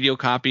Ideal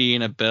Copy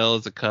and A Bell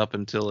Is a Cup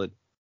Until It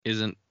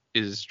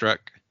is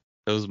Struck,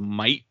 those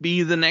might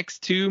be the next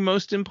two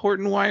most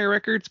important Wire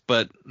records,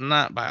 but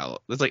not by a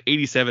lot. It's like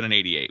 87 and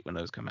 88 when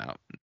those come out.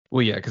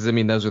 Well, yeah, because I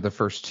mean those are the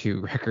first two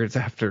records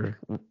after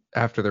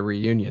the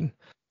reunion.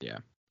 Yeah.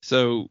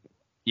 So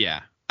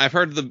I've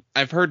heard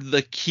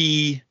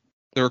the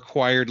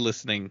required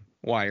listening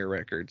Wire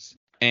records,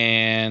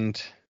 and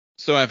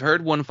so I've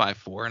heard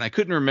 154, and I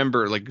couldn't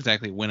remember like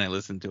exactly when I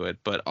listened to it,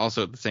 but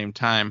also at the same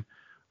time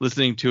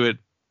listening to it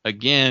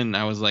again,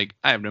 I was like,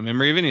 I have no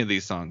memory of any of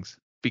these songs.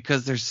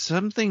 Because there's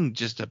something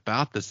just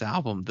about this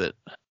album that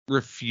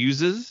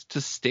refuses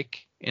to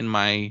stick in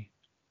my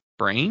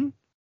brain.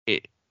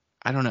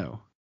 I don't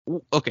know.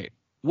 Okay,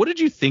 what did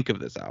you think of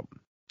this album?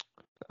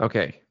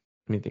 Okay,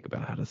 let me think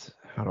about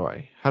how do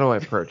I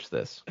approach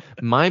this.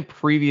 My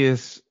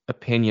previous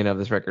opinion of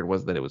this record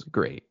was that it was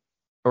great,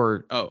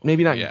 or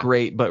maybe not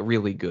great, but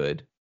really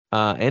good,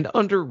 and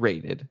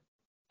underrated.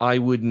 I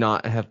would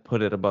not have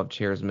put it above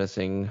Chairs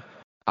Missing.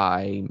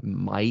 I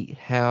might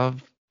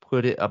have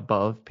put it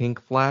above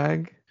Pink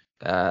Flag.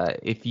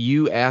 If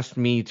you asked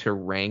me to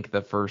rank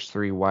the first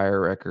 3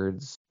 Wire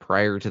records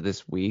prior to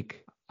this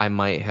week, I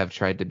might have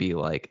tried to be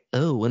like,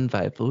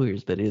 154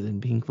 is better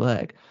than Pink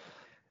Flag.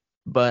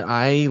 But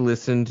I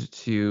listened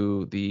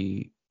to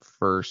the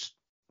first,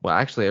 well,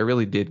 actually, I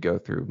really did go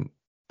through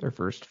their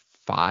first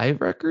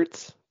 5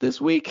 records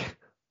this week.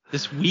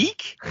 This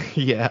week?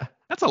 Yeah.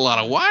 That's a lot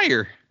of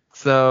Wire.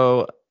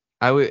 So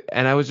I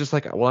was just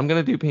like, well, I'm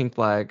going to do Pink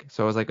Flag.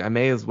 So I was like, I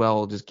may as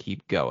well just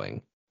keep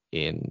going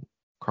in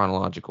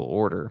chronological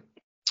order.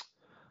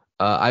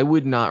 I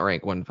would not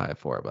rank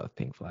 154 above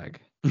Pink Flag.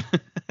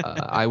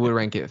 I would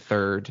rank it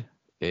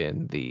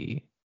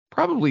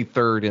probably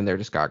third in their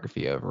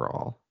discography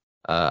overall.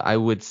 I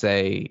would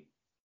say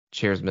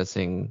Chairs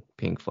Missing,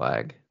 Pink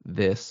Flag,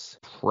 this,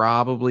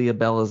 probably A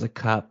Bell Is a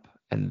Cup,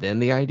 and then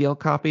The Ideal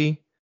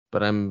Copy.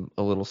 But I'm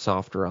a little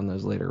softer on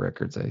those later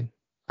records.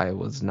 I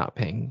was not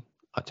paying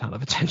a ton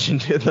of attention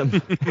to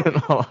them,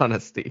 in all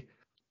honesty.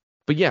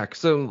 But yeah,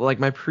 so like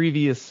my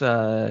previous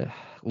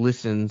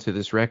listen to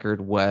this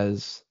record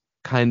was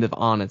kind of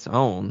on its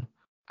own,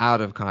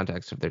 out of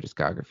context of their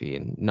discography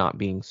and not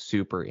being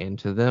super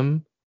into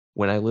them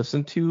when I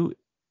listened to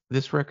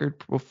this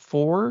record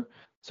before.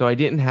 So I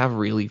didn't have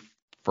really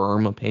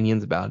firm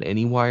opinions about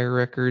any Wire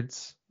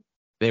records.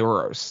 They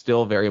were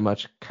still very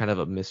much kind of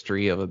a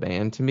mystery of a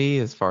band to me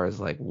as far as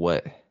like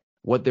what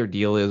their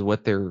deal is,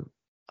 what their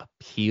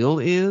appeal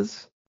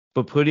is.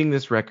 But putting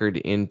this record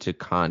into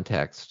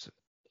context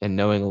and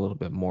knowing a little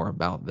bit more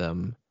about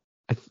them,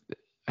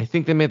 I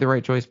think they made the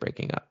right choice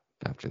breaking up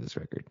after this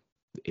record.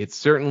 It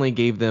certainly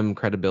gave them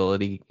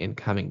credibility in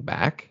coming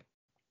back.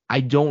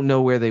 I don't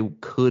know where they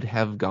could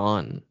have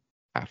gone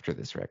after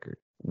this record.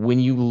 When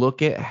you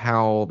look at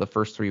how the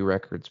first 3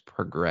 records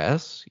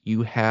progress,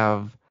 you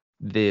have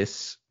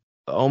this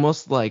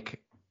almost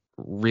like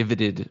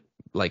riveted,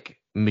 like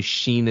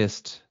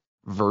machinist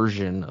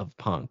version of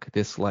punk.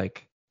 This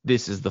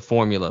is the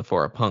formula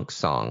for a punk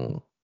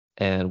song,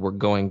 and we're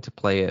going to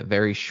play it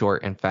very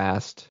short and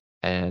fast,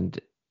 and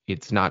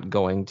it's not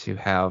going to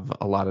have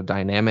a lot of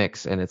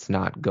dynamics, and it's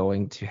not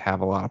going to have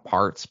a lot of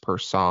parts per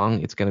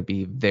song. It's going to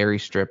be very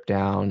stripped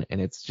down,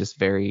 and it's just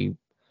very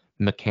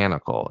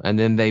mechanical. And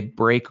then they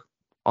break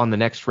on the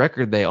next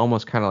record, they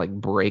almost kind of like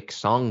break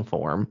song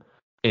form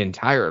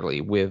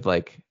entirely, with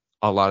like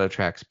a lot of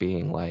tracks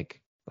being like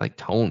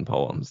tone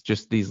poems,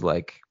 just these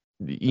like,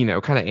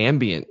 kind of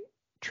ambient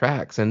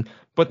tracks.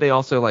 But they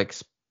also like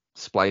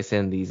splice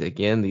in these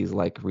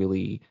like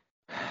really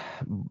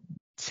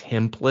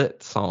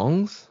template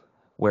songs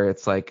where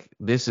it's like,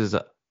 this is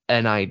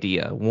one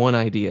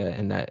idea,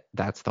 and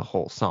that's the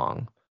whole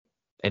song.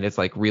 And it's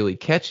like really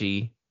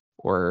catchy,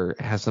 or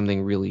has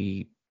something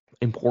really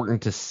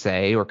important to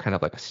say, or kind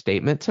of like a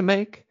statement to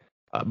make.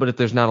 But if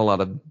there's not a lot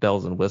of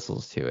bells and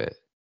whistles to it.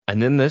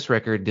 And then this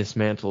record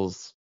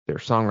dismantles their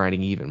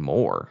songwriting even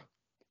more,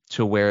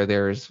 to where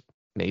there's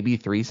maybe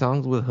 3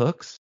 songs with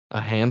hooks,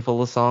 a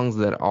handful of songs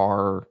that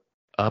are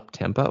up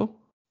tempo.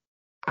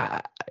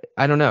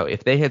 I don't know.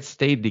 If they had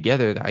stayed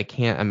together, I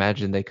can't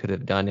imagine they could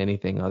have done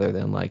anything other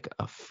than like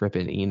a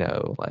frippin'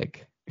 Eno,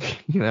 like,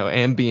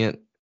 ambient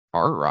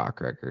art rock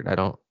record. I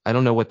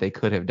don't know what they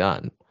could have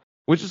done,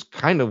 which is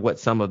kind of what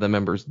some of the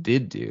members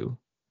did do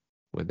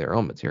with their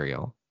own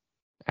material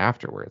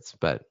afterwards.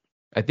 But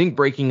I think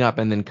breaking up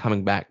and then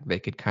coming back, they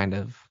could kind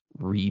of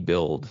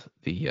rebuild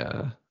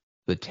the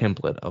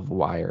template of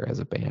Wire as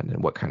a band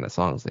and what kind of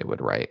songs they would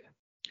write.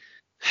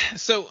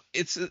 So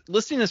it's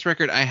listening to this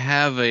record,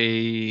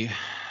 I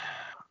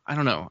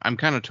don't know, I'm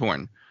kind of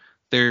torn.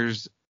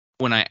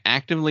 When I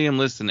actively am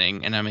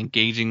listening and I'm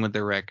engaging with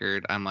the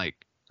record, I'm like,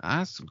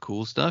 some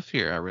cool stuff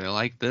here. I really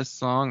like this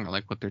song. I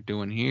like what they're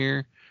doing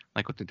here. I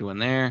like what they're doing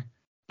there.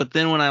 But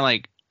then when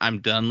I'm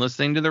done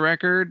listening to the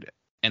record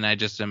and I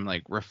just am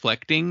like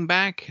reflecting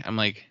back, I'm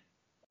like,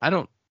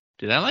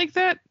 did I like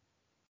that?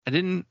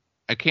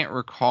 I can't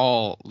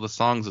recall the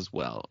songs as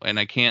well. And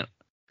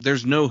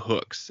there's no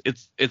hooks.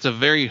 It's a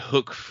very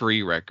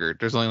hook-free record.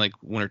 There's only like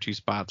 1 or 2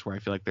 spots where I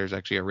feel like there's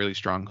actually a really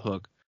strong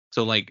hook.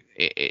 So like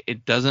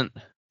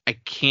I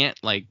can't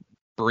like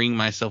bring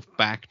myself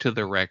back to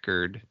the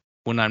record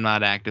when I'm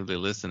not actively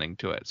listening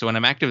to it. So when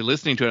I'm actively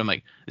listening to it, I'm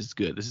like, this is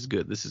good, this is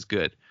good, this is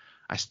good.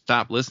 I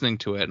stop listening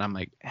to it and I'm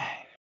like,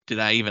 did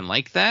I even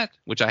like that?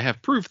 Which I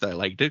have proof that I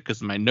liked it,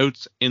 because my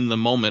notes in the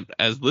moment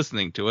as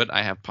listening to it,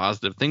 I have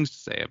positive things to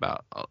say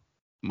about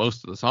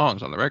most of the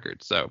songs on the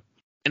record. So,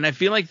 and I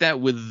feel like that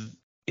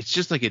it's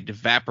just like it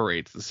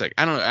evaporates the second.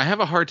 I don't know. I have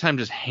a hard time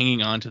just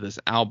hanging on to this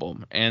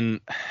album.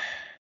 And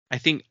I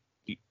think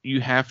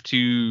you have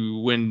to,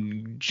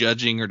 when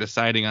judging or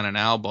deciding on an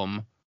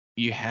album,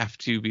 you have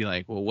to be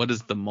like, well, what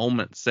does the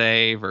moment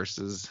say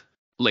versus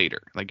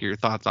later? Like your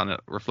thoughts on it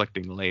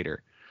reflecting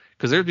later.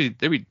 Because there'd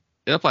be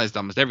it applies to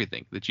almost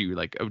everything that you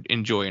like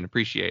enjoy and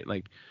appreciate.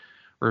 Like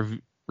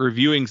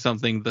reviewing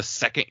something the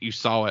second you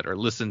saw it or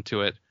listened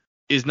to it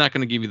is not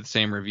going to give you the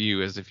same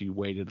review as if you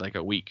waited like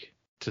a week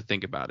to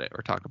think about it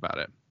or talk about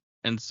it.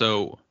 And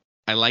so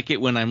I like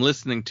it when I'm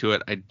listening to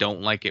it. I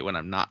don't like it when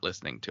I'm not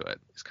listening to it.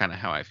 It's kind of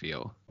how I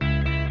feel.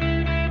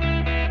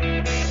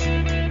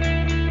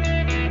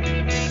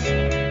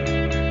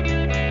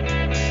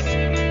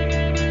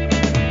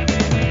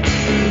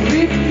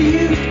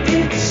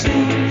 It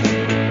seems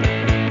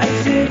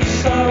as if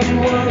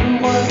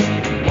someone was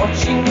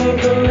watching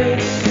over it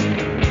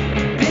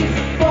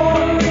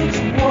before it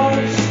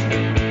was,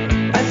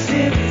 as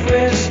if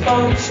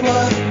response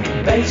was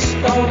based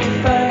on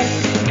fact,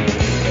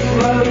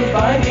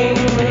 providing,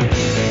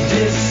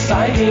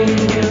 deciding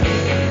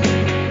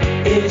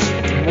it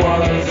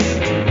was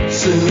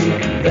soon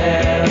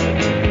there.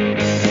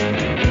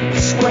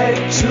 Square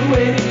to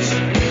it,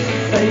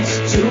 face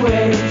to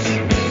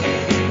it.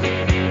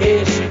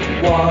 It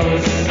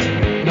was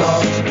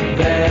not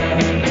there.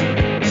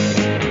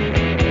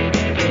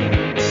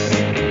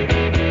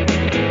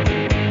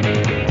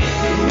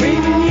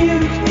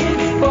 Renewed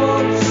its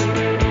thoughts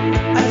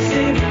as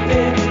if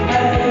it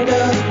had a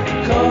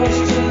cause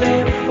to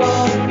live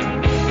for.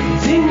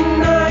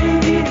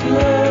 Denied it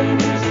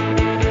learned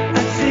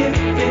as if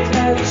it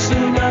had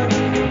sooner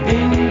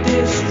been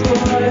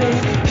destroyed.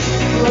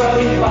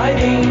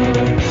 Providing,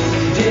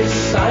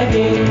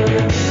 deciding.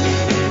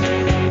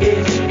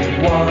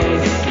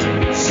 Was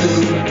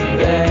soon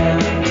there.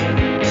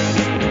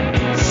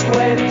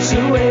 Square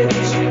to it,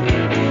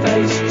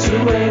 face to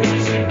it.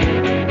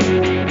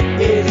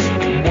 It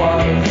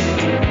was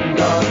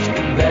not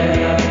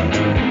there.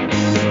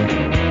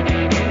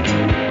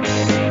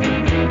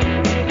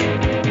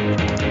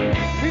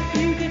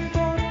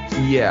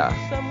 Yeah,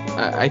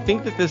 I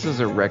think that this is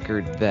a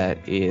record that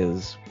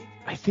is.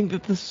 I think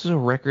that this is a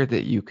record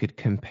that you could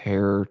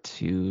compare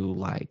to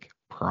like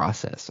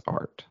process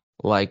art.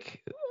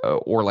 Like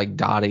or like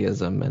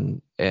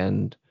Dadaism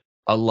and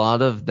a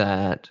lot of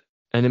that,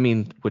 and I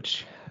mean,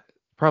 which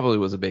probably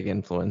was a big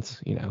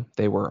influence, you know,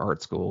 they were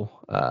art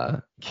school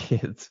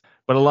kids,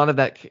 but a lot of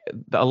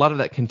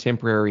that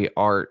contemporary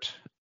art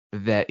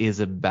that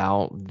is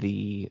about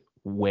the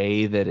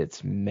way that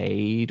it's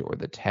made or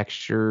the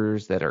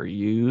textures that are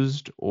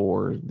used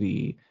or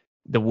the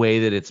way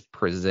that it's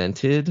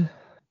presented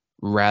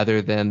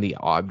rather than the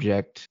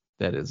object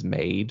that is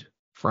made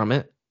from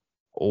it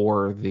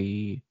or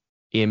the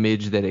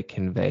image that it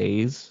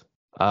conveys.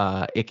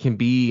 It can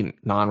be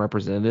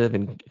non-representative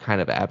and kind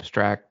of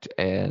abstract,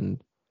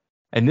 and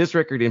this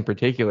record in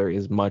particular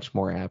is much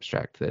more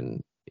abstract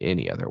than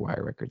any other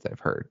Wire records I've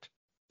heard.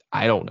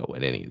 I don't know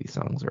what any of these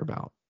songs are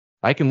about.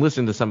 I can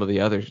listen to some of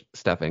the other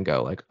stuff and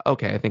go like,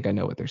 okay, I think I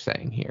know what they're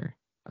saying here.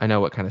 I know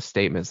what kind of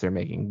statements they're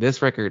making.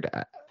 This record,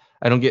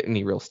 I don't get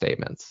any real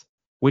statements,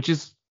 which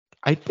is,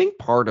 I think,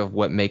 part of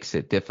what makes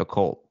it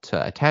difficult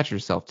to attach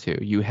yourself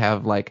to. You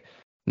have like,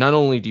 not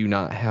only do you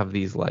not have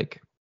these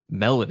like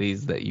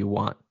melodies that you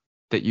want,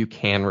 that you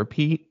can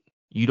repeat,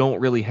 you don't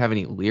really have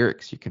any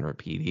lyrics you can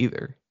repeat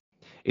either.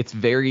 It's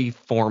very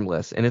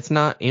formless and it's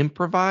not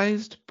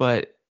improvised,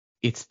 but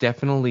it's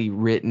definitely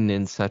written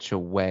in such a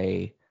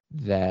way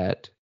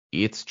that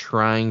it's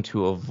trying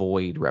to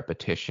avoid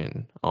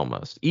repetition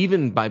almost.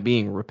 Even by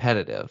being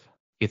repetitive,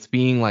 it's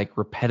being like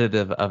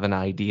repetitive of an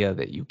idea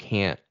that you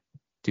can't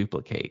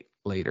duplicate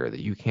later,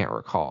 that you can't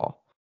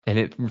recall.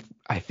 And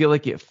I feel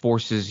like it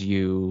forces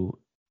you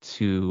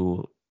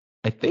to,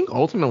 I think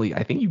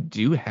you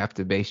do have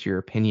to base your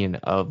opinion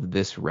of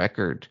this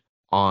record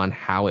on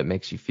how it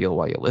makes you feel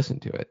while you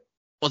listen to it.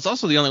 Well, it's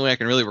also the only way I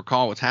can really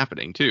recall what's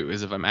happening too,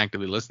 is if I'm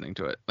actively listening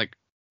to it. Like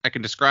I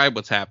can describe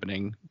what's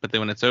happening, but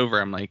then when it's over,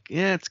 I'm like,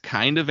 yeah, it's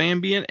kind of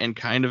ambient and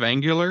kind of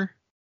angular.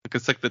 Like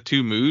it's like the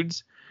two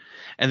moods.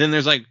 And then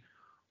there's like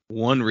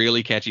one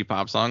really catchy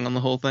pop song on the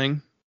whole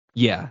thing.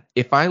 Yeah.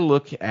 If I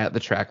look at the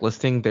track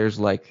listing, there's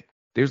like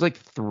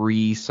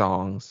 3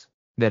 songs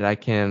that I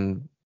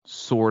can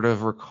sort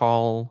of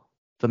recall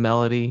the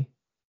melody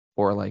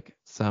or like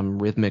some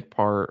rhythmic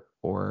part,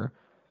 or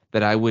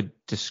that I would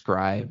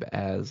describe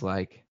as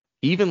like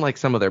even like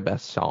some of their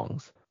best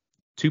songs.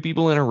 2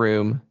 People in a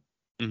Room,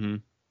 mm-hmm.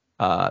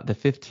 The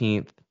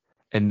 15th,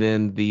 and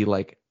then the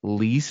like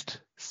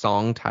least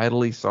song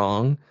title-y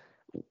song,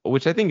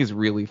 which I think is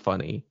really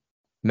funny.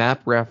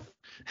 Map ref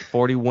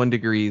 41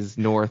 degrees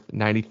north,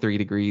 93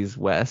 degrees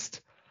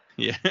west.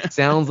 Yeah.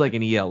 Sounds like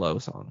an ELO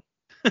song.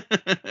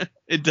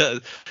 It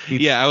does.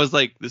 Yeah, I was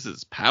like, this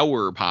is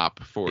power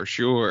pop for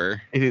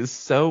sure. It is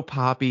so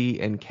poppy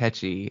and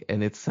catchy,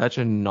 and it's such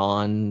a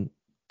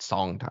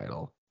non-song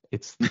title.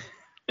 It's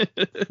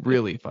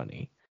really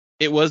funny.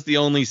 It was the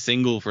only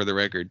single for the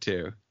record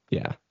too.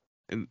 Yeah.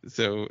 And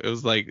so it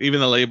was like, even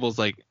the label's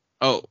like,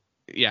 oh,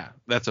 yeah,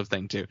 that's a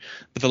thing too.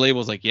 But the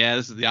label's like, yeah,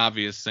 this is the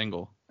obvious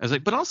single. I was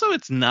like, but also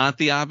it's not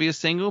the obvious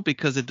single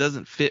because it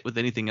doesn't fit with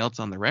anything else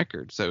on the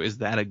record. So is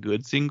that a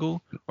good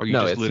single? Or are you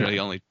just literally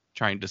only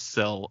trying to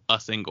sell a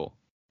single?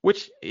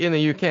 Which in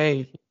the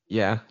UK,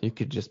 yeah, you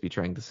could just be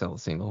trying to sell a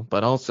single.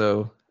 But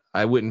also,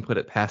 I wouldn't put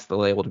it past the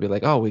label to be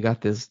like, oh, we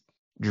got this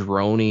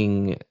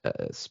droning,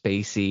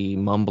 spacey,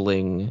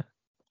 mumbling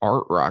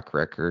art rock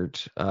record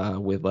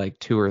with like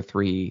 2 or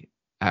 3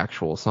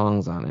 actual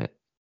songs on it.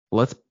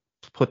 Let's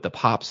put the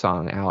pop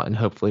song out and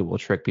hopefully we'll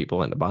trick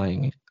people into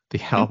buying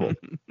the album.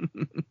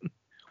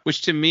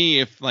 Which to me,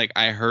 if like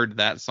I heard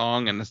that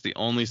song and that's the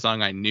only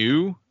song I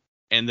knew,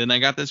 and then I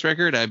got this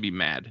record, I'd be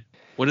mad.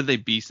 What did they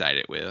B-side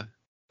it with?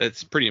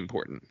 That's pretty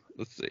important.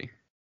 Let's see.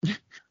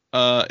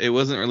 It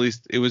wasn't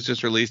released. It was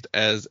just released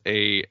as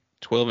a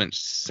 12-inch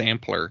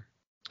sampler.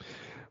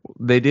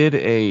 They did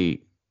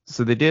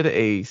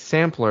a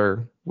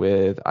sampler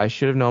with I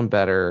Should Have Known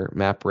Better,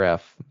 Map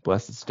Ref,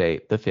 Blessed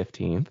State, the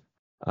 15th,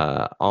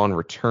 on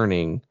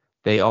Returning.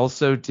 They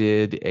also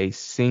did a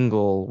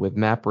single with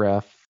Map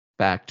Ref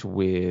backed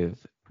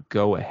with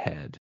Go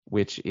Ahead,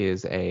 which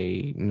is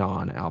a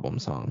non-album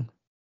song.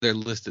 They're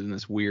listed in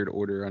this weird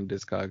order on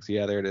Discogs.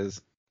 Yeah, there it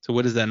is. So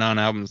what is that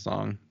non-album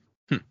song?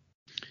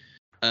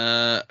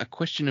 A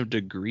Question of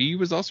Degree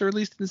was also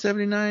released in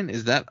 79.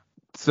 Is that?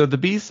 So the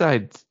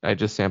B-side, I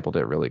just sampled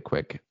it really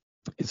quick.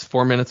 It's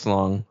 4 minutes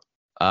long.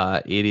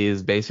 It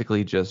is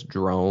basically just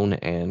drone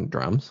and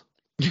drums.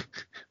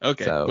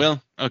 Okay. So,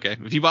 well, okay.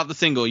 If you bought the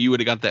single, you would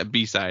have got that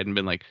B-side and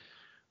been like,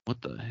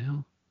 what the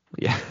hell?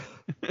 Yeah.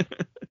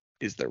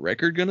 Is the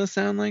record going to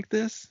sound like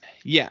this?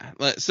 Yeah.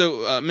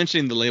 So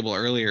mentioning the label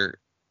earlier,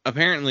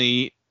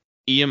 apparently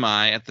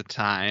EMI at the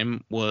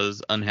time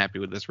was unhappy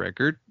with this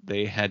record.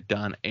 They had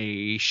done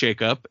a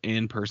shakeup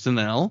in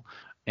personnel.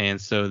 And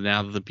so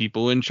now the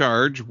people in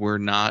charge were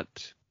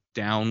not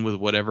down with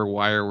whatever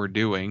Wire were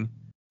doing,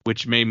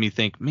 which made me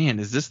think, man,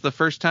 is this the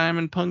first time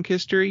in punk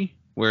history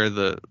where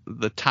the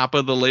top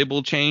of the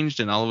label changed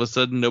and all of a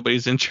sudden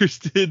nobody's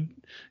interested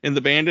in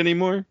the band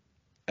anymore?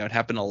 That would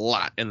happen a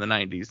lot in the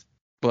 90s.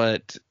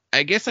 That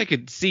I guess I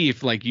could see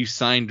if like you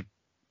signed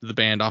the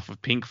band off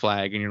of Pink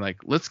Flag and you're like,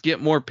 let's get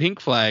more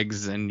Pink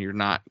Flags, and you're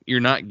not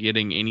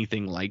getting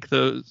anything like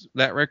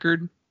that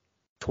record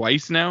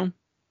twice now.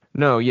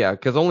 No, yeah,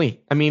 because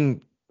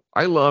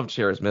I love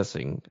Chairs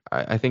Missing.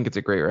 I think it's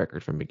a great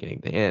record from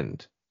beginning to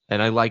end.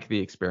 And I like the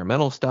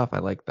experimental stuff. I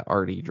like the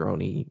arty,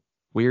 drony,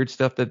 weird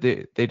stuff that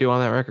they do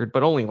on that record,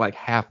 but only like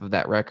half of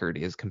that record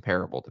is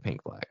comparable to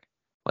Pink Flag.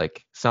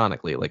 Like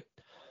sonically, like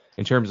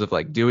in terms of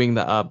like doing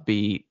the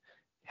upbeat,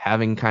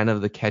 having kind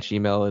of the catchy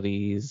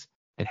melodies,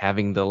 and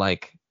having the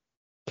like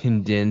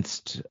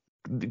condensed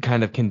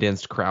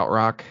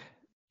krautrock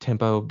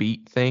tempo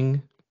beat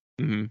thing.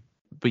 Mm-hmm.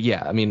 But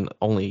yeah, I mean,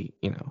 only,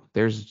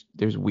 there's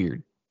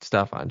weird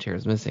stuff on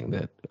Chairs Missing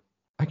that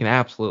I can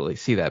absolutely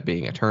see that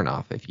being a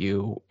turnoff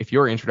if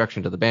your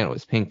introduction to the band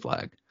was Pink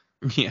Flag.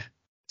 Yeah.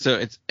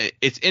 So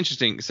it's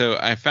interesting. So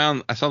I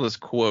saw this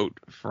quote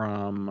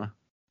from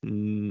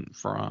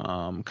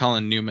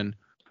Colin Newman,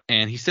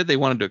 and he said they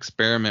wanted to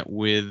experiment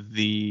with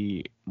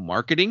the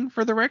marketing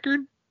for the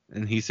record.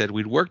 And he said,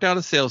 we'd worked out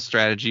a sales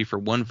strategy for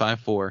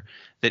 154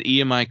 that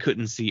EMI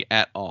couldn't see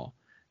at all.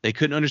 They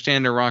couldn't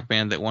understand a rock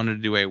band that wanted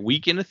to do a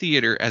week in a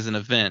theater as an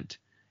event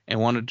and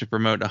wanted to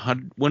promote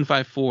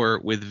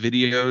 154 with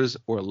videos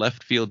or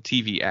left field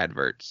TV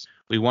adverts.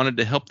 We wanted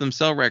to help them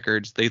sell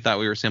records. They thought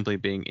we were simply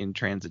being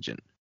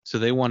intransigent. So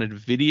they wanted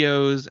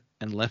videos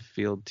and left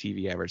field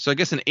TV adverts. So I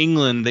guess in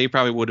England, they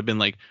probably would have been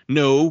like,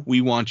 no, we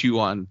want you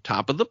on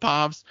Top of the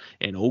Pops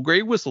and Old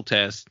Grey Whistle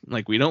Test.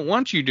 Like, we don't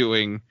want you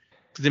doing,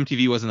 because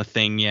MTV wasn't a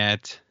thing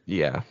yet.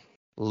 Yeah.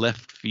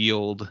 Left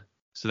field.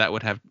 So that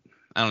would have,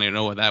 I don't even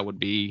know what that would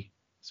be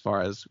as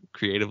far as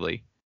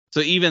creatively. So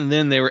even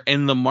then they were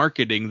in the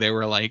marketing. They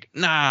were like,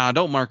 nah,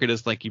 don't market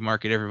us like you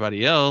market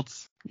everybody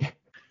else.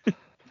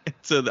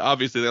 So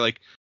obviously they're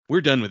like, we're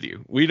done with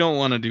you. We don't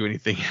want to do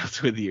anything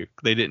else with you.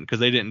 They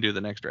didn't do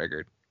the next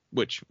record,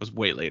 which was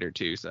way later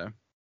too. So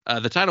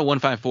the title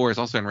 154 is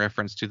also in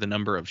reference to the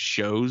number of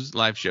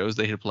live shows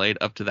they had played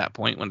up to that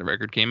point when the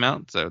record came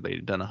out. So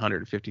they'd done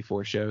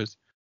 154 shows.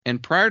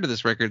 And prior to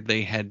this record,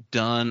 they had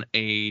done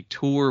a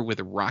tour with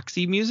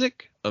Roxy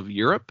Music of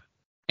Europe.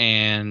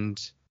 And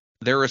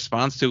their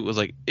response to it was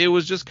like, it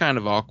was just kind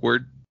of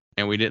awkward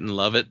and we didn't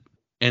love it.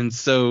 And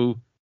so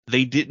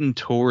they didn't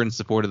tour in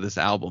support of this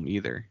album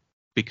either,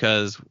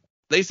 because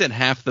they said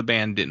half the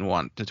band didn't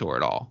want to tour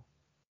at all.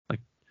 Like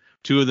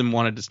 2 of them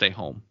wanted to stay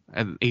home.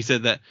 And he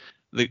said that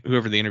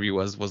whoever the interview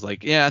was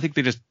like, yeah, I think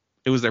it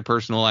was their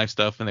personal life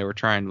stuff and they were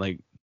trying to like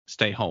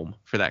stay home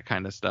for that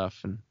kind of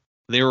stuff. And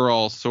they were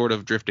all sort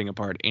of drifting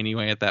apart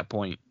anyway at that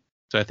point.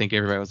 So I think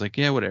everybody was like,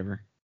 yeah,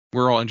 whatever.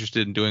 We're all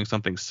interested in doing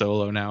something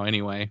solo now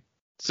anyway.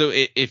 So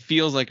it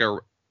feels like a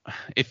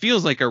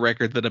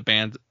record that a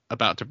band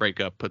about to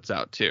break up puts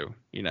out too,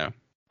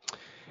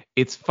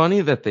 It's funny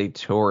that they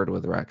toured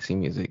with Roxy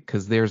Music,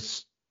 because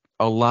there's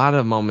a lot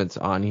of moments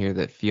on here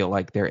that feel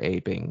like they're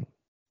aping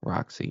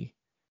Roxy.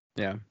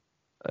 Yeah.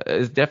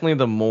 It's definitely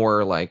the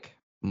more like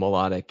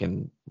melodic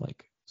and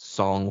like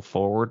song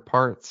forward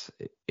parts.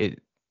 It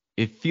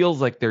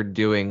feels like they're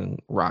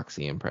doing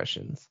Roxy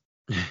impressions.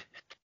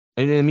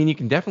 And I mean, you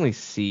can definitely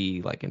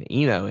see like an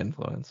Eno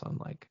influence on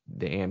like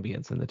the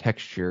ambience and the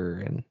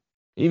texture and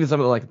Even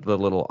some of like the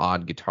little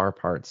odd guitar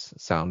parts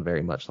sound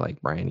very much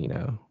like Brian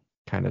Eno,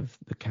 kind of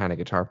the kind of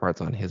guitar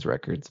parts on his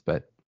records.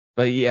 But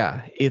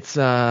yeah, it's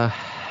I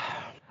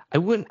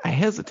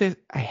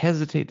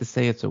hesitate to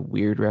say it's a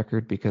weird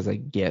record because I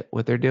get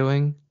what they're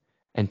doing,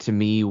 and to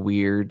me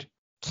weird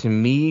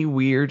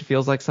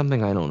feels like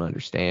something I don't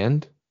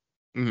understand,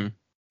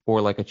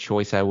 or like a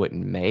choice I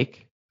wouldn't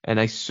make. And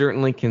I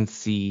certainly can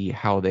see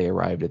how they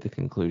arrived at the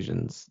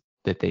conclusions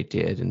that they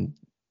did and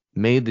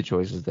made the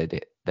choices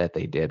that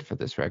they did for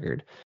this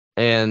record.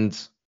 And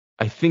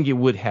I think it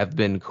would have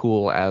been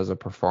cool as a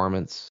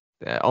performance,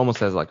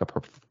 almost as like a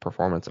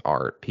performance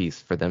art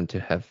piece, for them to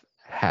have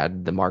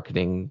had the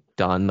marketing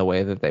done the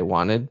way that they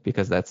wanted,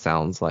 because that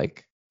sounds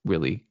like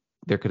really,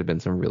 there could have been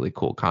some really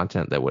cool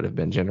content that would have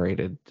been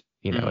generated,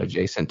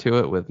 adjacent to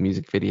it, with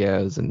music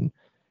videos and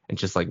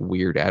just like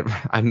weird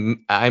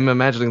I'm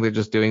imagining they're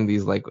just doing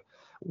these like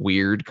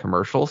weird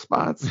commercial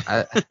spots,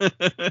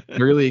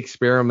 really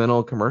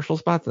experimental commercial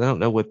spots. I don't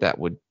know what that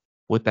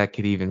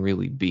could even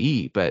really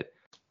be, but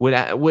would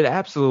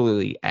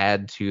absolutely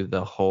add to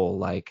the whole,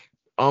 like,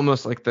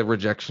 almost like the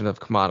rejection of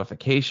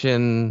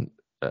commodification,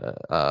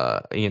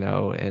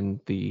 and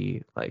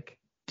the like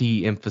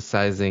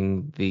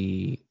de-emphasizing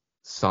the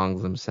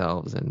songs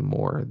themselves and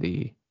more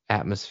the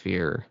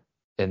atmosphere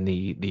and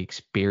the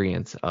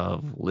experience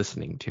of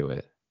listening to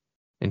it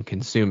and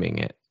consuming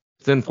it.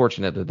 It's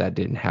unfortunate that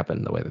didn't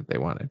happen the way that they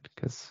wanted,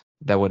 because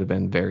that would have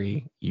been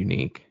very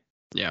unique.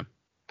 Yeah.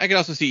 I could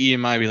also see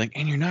EMI be like,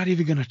 and you're not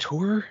even going to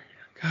tour?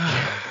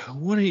 God,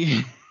 what are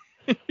you?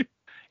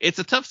 It's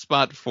a tough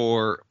spot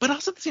but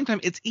also at the same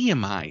time, it's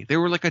EMI. They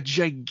were like a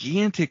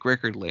gigantic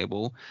record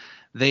label.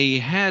 They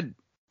had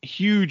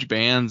huge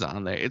bands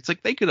on there. It's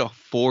like they could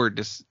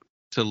afford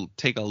to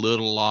take a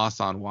little loss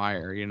on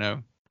Wire,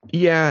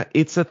 Yeah,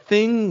 it's a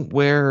thing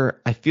where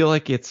I feel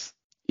like it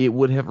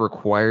would have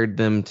required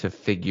them to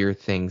figure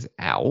things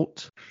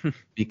out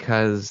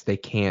because they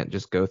can't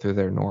just go through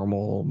their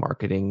normal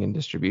marketing and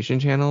distribution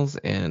channels,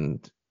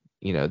 and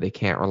they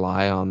can't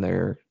rely on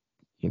their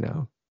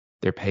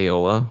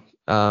payola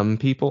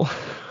people.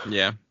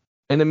 Yeah.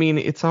 And I mean,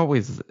 that's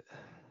always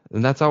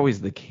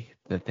the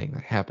thing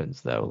that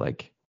happens, though.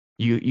 Like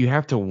you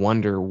have to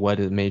wonder what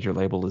a major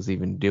label is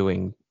even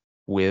doing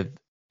with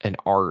an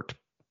art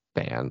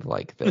band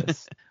like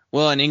this.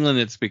 Well, in England,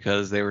 it's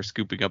because they were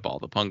scooping up all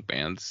the punk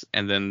bands,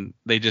 and then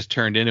they just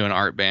turned into an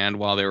art band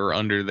while they were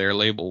under their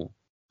label.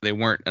 They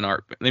weren't an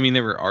art. I mean, they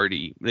were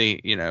arty,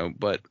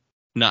 but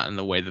not in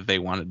the way that they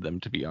wanted them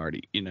to be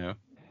arty,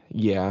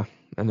 Yeah,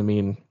 and I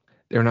mean,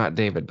 they're not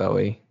David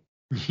Bowie.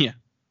 Yeah.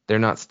 They're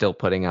not still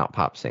putting out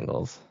pop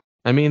singles.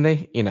 I mean,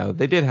 they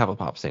did have a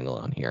pop single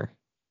on here,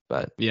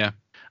 but yeah.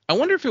 I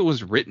wonder if it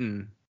was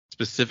written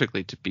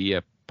specifically to be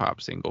a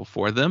pop single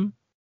for them.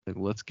 Like,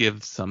 let's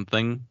give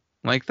something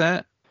like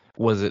that.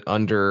 Was it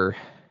under?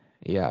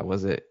 Yeah,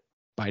 was it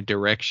by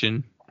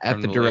direction?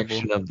 At the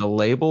direction label? Of the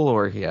label,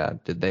 or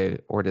did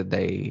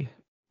they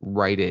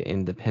write it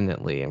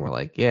independently and were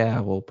like, yeah,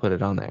 we'll put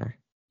it on there?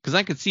 Because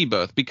I could see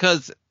both,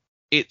 because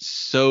it's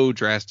so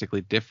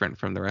drastically different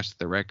from the rest of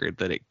the record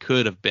that it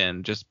could have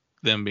been just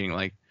them being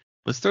like,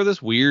 let's throw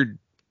this weird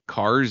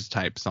Cars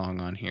type song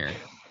on here.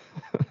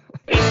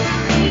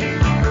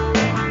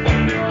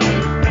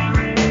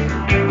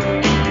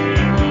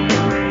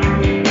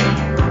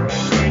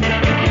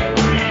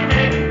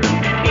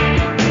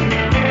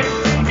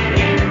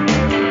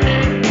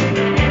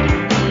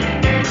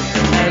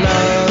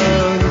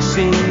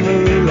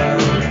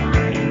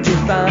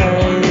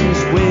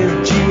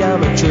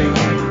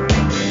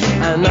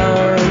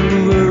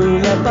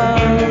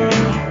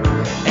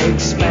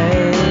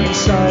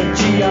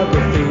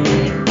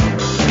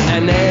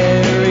 An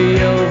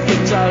aerial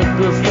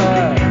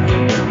photographer,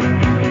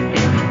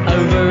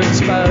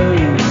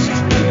 overexposed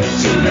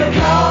to the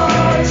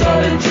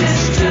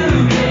cartologist, to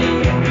the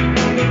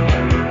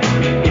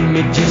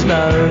image's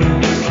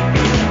nose,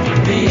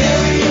 the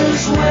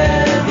areas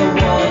where the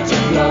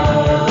water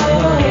flows,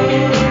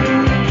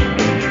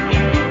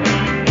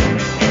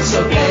 so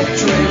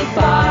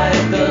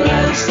petrified the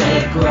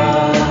landscape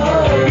grows.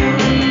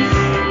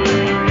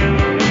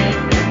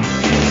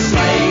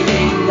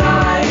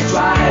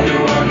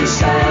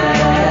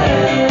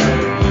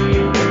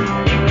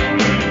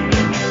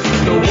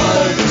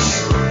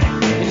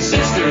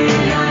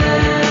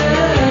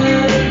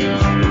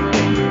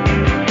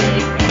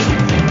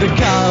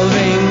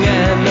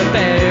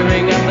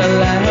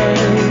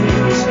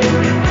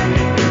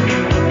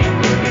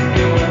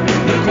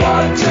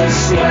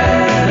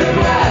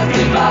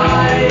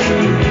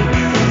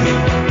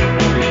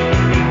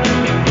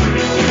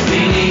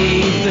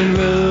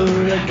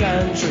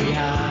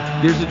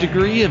 There's a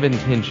degree of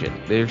intention.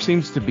 There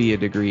seems to be a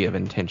degree of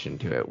intention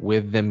to it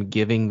with them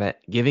giving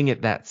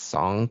it that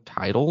song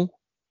title.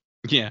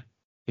 Yeah.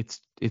 It's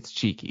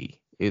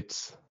cheeky.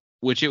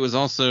 Which it was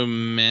also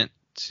meant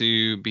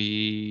to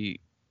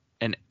be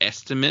an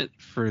estimate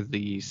for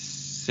the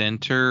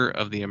center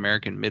of the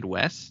American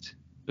Midwest,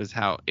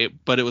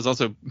 but it was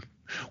also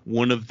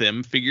one of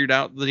them figured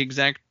out the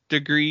exact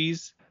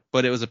degrees.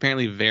 but it was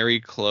apparently very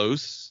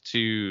close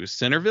to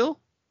Centerville,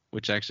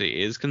 which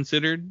actually is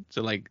considered.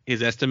 So like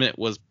his estimate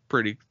was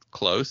pretty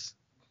close.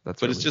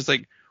 But it's just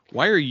like,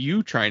 why are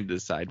you trying to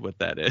decide what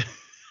that is?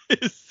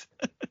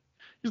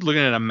 He's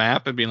looking at a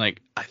map and being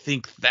like, I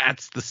think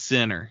that's the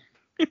center.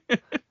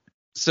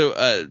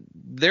 So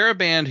they're a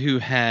band who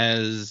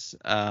has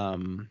 3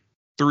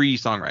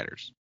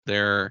 songwriters.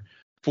 There are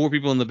 4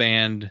 people in the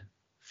band,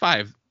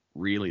 5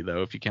 really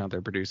though, if you count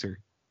their producer.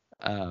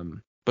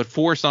 But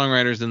 4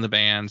 songwriters in the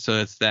band, so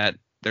it's that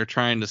they're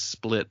trying to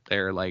split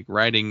their like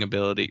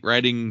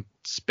writing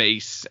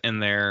space,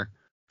 and they're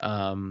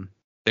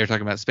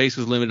talking about space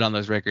was limited on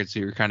those records, so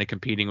you're kind of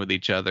competing with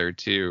each other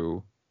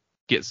to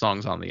get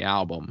songs on the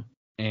album.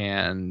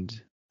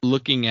 And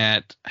looking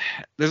at,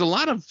 there's a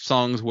lot of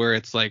songs where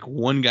it's like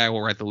one guy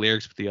will write the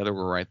lyrics, but the other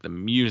will write the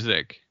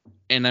music.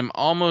 And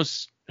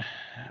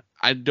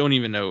I don't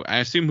even know. I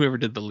assume whoever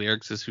did the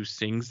lyrics is who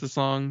sings the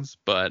songs,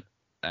 but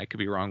I could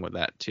be wrong with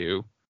that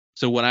too.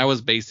 So when I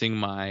was basing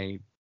my,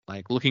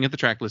 like, looking at the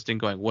track listing,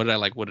 going, what did I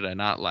like, what did I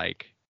not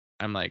like?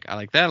 I'm like, I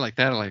like that, I like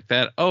that, I like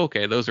that. Oh,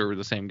 okay, those are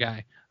the same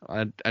guy.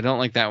 I don't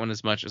like that one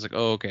as much. It's like,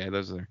 oh, okay,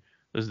 those are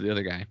the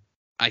other guy.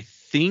 I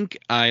think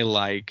I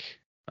like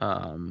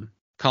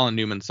Colin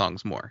Newman's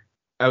songs more.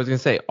 I was gonna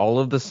say, all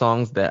of the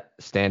songs that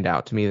stand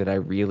out to me that I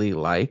really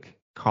like,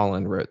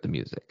 Colin wrote the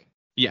music.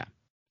 Yeah,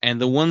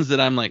 and the ones that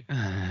I'm like,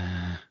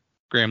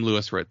 Graham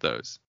Lewis wrote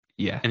those.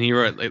 Yeah, and he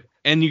wrote, like,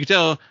 and you can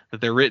tell that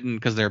they're written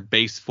because they're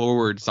bass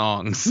forward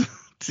songs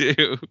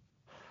too.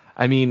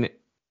 I mean,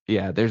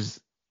 yeah, there's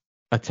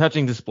A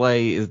Touching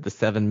Display is the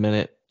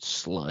 7-minute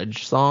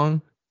sludge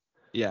song.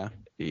 Yeah,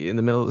 in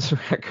the middle of this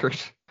record.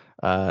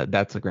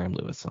 That's a Graham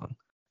Lewis song.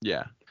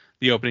 Yeah,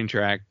 the opening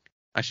track,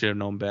 I Should Have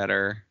Known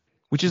Better,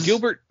 which is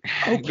Gilbert.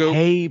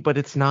 Okay, but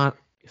it's not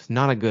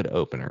a good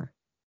opener.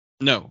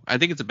 No, I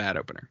think it's a bad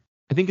opener.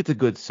 I think it's a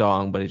good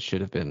song, but it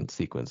should have been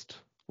sequenced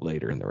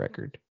later in the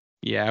record.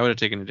 Yeah, I would have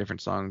taken a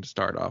different song to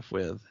start off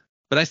with.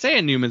 But I say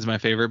Newman's my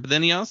favorite, but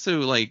then he also,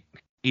 like,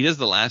 he does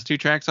the last 2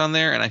 tracks on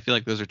there, and I feel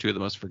like those are 2 of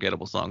the most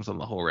forgettable songs on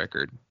the whole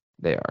record.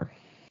 They are.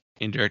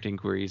 Indirect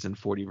Inquiries and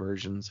 40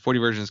 Versions. 40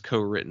 Versions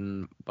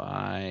co-written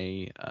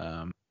by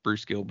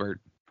Bruce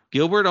Gilbert.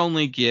 Gilbert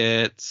only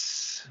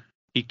gets,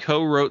 he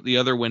co-wrote The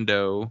Other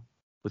Window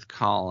with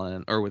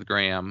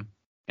Graham.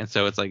 And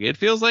so it's like, it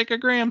feels like a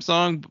Graham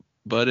song,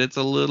 but it's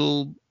a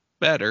little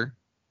better.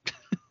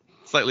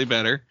 Slightly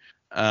better.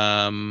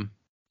 And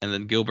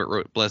then Gilbert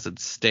wrote Blessed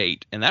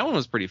State. And that one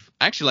was I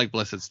actually like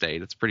Blessed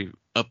State. It's a pretty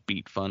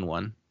upbeat, fun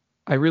one.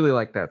 I really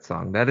like that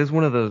song. That is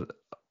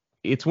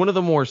it's one of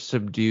the more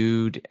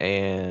subdued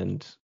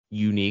and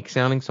unique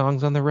sounding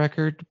songs on the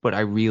record, but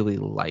I really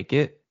like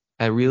it.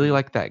 I really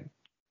like that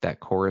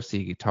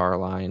chorusy guitar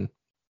line.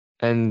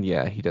 And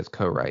yeah, he does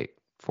co-write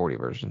 40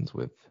 Versions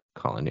with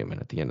Colin Newman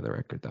at the end of the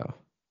record though.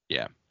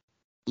 Yeah.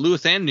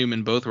 Lewis and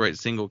Newman both write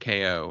single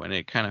KO, and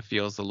it kind of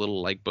feels a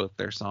little like both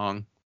their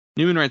song.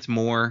 Newman writes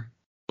more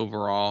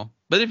overall,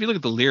 but if you look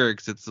at the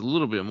lyrics, it's a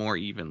little bit more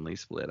evenly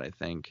split, I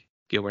think.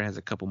 Gilbert has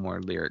a couple more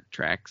lyric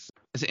tracks.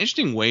 It's an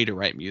interesting way to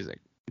write music.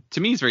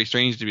 To me, it's very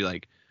strange to be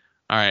like,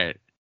 all right,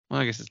 well,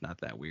 I guess it's not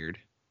that weird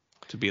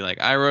to be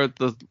like, I wrote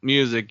the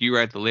music, you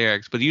write the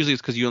lyrics, but usually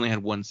it's because you only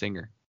had one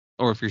singer,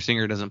 or if your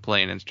singer doesn't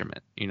play an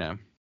instrument, you know.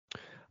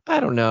 I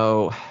don't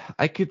know.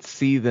 I could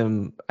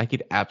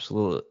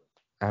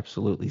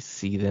absolutely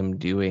see them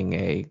doing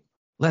a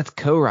let's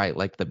co-write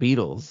like the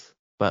Beatles,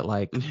 but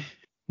like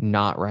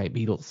not write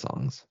Beatles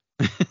songs.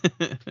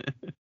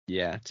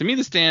 Yeah. To me,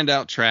 the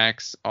standout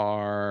tracks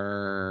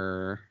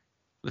are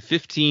the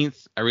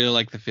 15th. I really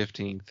like the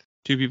 15th.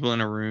 2 People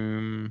in a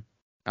Room.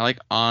 I like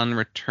On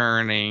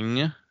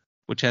Returning,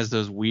 which has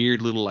those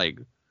weird little like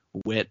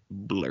wet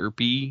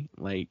blurpy,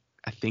 like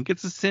I think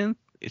it's a synth.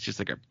 It's just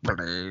like a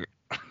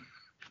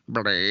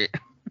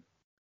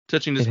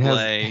Touching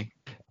Display.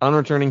 On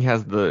Returning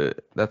has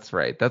that's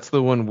right. That's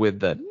the one with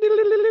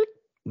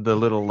the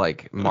little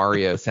like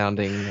Mario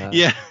sounding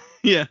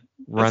yeah.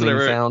 running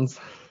sounds.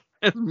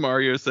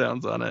 Mario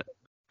sounds on it.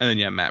 And then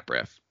yeah, Matt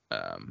Breff.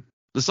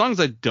 The songs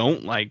I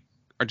don't like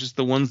are just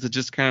the ones that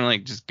just kind of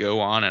like just go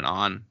on and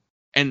on.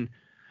 And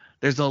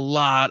there's a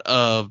lot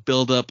of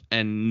build up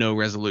and no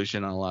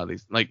resolution on a lot of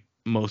these, like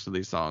most of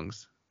these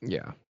songs.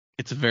 Yeah.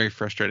 It's a very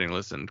frustrating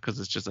listen because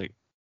it's just like,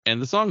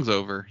 and the song's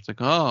over. It's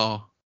like,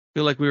 oh, I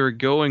feel like we were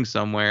going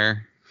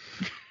somewhere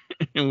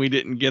and we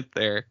didn't get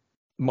there.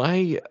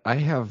 I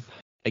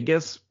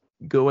guess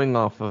going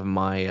off of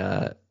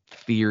my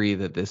theory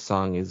that this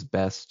song is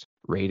best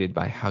rated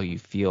by how you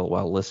feel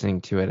while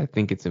listening to it, I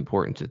think it's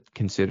important to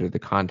consider the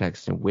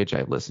context in which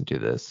I listened to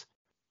this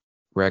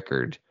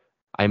record.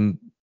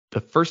 The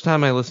first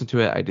time I listened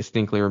to it, I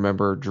distinctly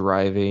remember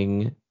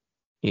driving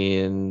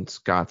in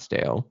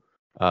Scottsdale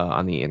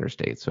on the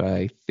interstate. So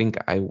I think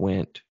I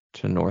went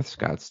to North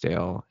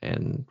Scottsdale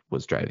and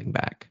was driving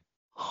back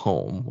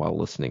home while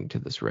listening to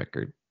this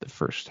record the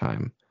first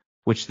time,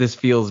 which this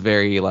feels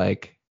very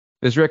like.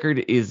 This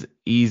record is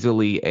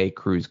easily a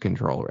cruise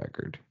control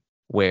record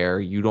where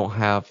you don't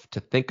have to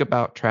think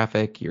about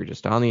traffic. You're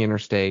just on the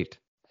interstate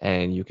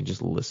and you can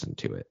just listen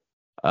to it.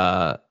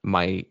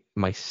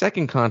 My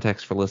second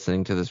context for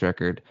listening to this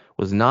record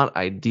was not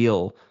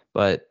ideal,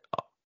 but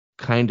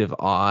kind of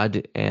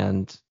odd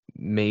and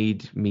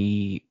made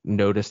me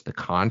notice the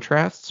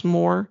contrasts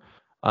more.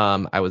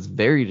 I was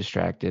very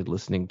distracted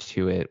listening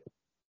to it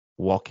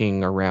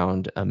walking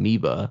around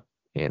Amoeba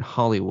in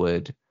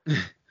Hollywood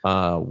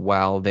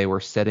while they were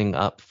setting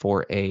up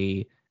for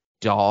a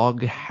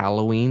dog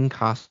Halloween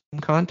costume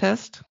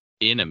contest.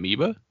 In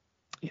Amoeba?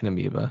 In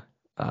Amoeba.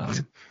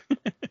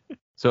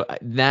 So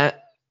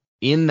that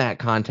in that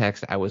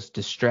context, I was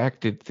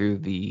distracted through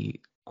the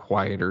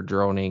quieter,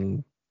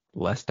 droning,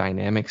 less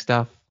dynamic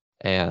stuff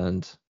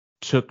and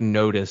took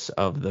notice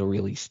of the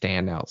really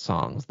standout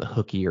songs, the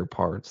hookier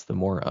parts, the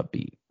more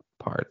upbeat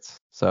parts.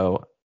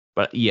 So,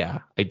 but yeah,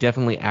 I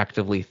definitely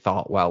actively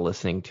thought while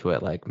listening to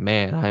it, like,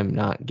 man, I'm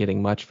not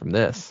getting much from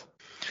this.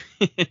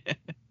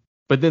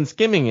 But then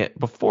skimming it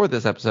before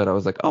this episode, I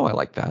was like, oh, I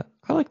like that.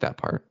 I like that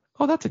part.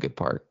 Oh, that's a good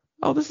part.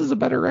 Oh, this is a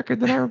better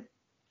record than I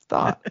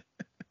thought.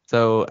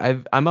 So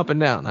I'm up and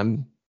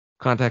down.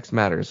 Context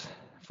matters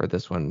for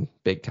this one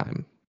big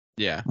time.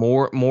 Yeah.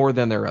 More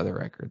than their other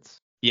records.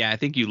 Yeah, I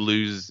think you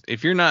lose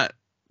if you're not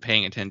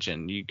paying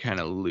attention. You kind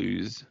of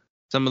lose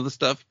some of the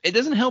stuff. It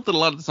doesn't help that a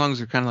lot of the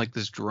songs are kind of like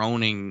this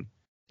droning,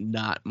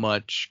 not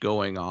much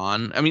going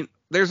on. I mean,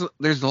 there's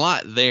a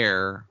lot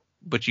there,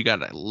 but you got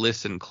to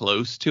listen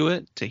close to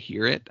it to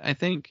hear it, I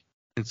think.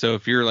 And so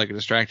if you're like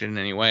distracted in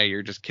any way,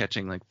 you're just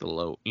catching like the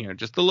low,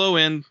 just the low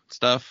end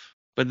stuff.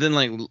 But then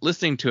like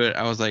listening to it,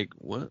 I was like,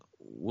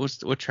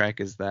 what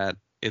track is that?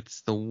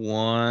 It's the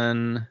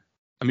one,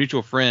 A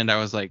Mutual Friend. I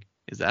was like,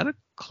 is that a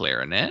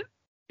clarinet?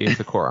 It's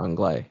a cor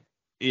anglais.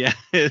 Yeah,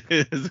 it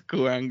is a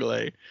cor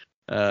anglais.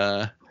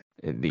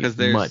 Because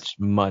there's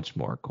much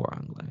more cor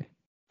anglais.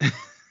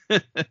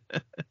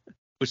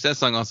 Which that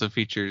song also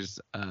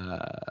features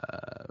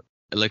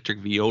electric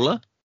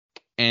viola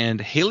and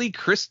Haley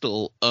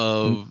Crystal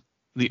of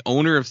the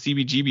owner of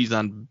CBGB's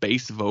on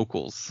bass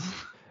vocals.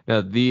 Now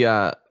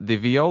the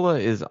viola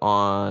is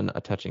on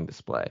A Touching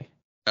Display.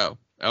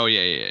 Oh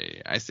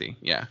yeah. I see.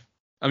 Yeah.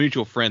 A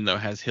Mutual Friend though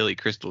has Haley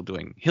Crystal,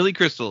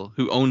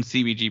 who owns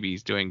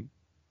CBGB's, doing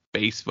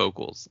bass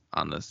vocals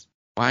on this.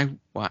 Why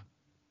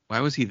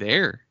was he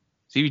there?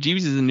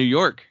 CBGB's is in New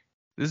York.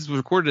 This was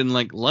recorded in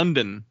like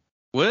London.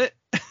 What?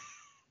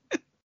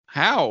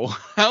 How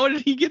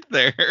did he get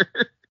there?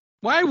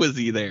 Why was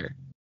he there?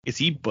 Is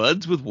he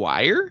buds with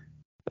Wire?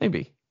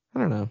 Maybe. I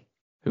don't know.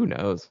 Who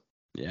knows?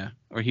 Yeah.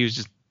 Or he was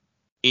just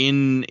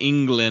in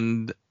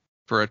England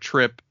for a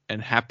trip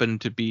and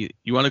happened to be,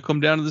 you want to come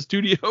down to the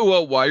studio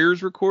while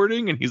Wire's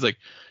recording? And he's like,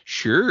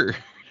 sure.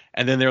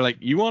 And then they're like,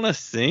 you want to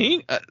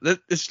sing?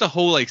 It's just a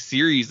whole like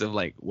series of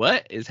like,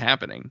 what is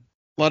happening?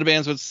 A lot of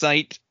bands would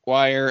cite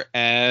Wire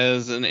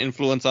as an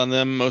influence on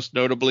them, most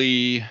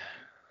notably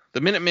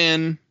the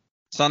Minutemen,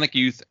 Sonic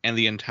Youth, and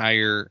the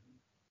entire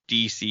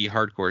DC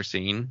hardcore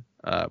scene.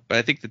 But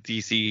I think the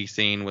DC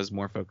scene was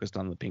more focused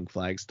on the Pink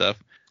Flag stuff.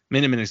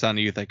 Minutemen and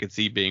Sonic Youth I could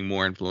see being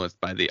more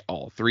influenced by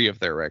all three of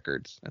their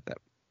records at that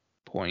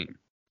point.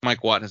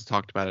 Mike Watt has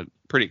talked about it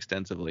pretty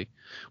extensively,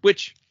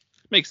 which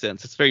makes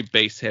sense. It's a very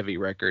bass heavy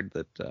record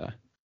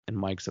and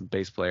Mike's a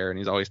bass player and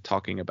he's always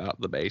talking about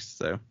the bass.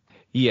 So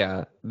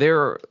yeah,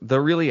 the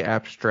really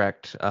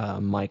abstract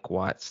Mike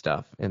Watt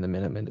stuff in the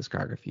Minutemen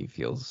discography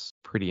feels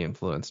pretty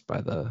influenced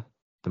by the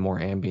more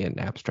ambient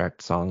and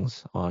abstract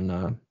songs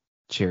on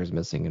Chairs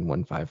Missing and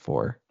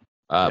 154.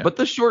 But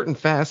the short and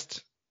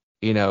fast,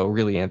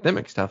 really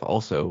anthemic stuff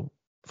also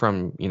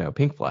from,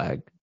 Pink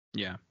Flag.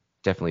 Yeah.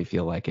 Definitely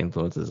feel like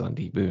influences on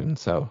D Boon.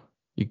 So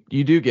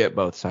you do get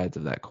both sides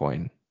of that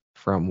coin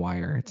from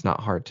Wire. It's not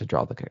hard to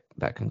draw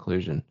that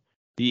conclusion.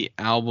 The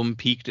album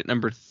peaked at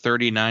number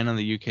 39 on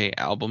the UK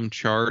album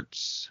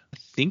charts. I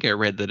think I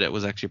read that it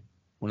was actually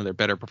one of their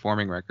better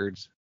performing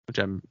records, which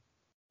I'm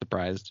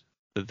surprised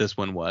that this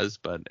one was,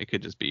 but it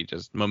could just be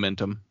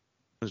momentum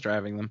was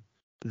driving them.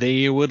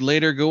 They would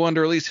later go on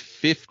to release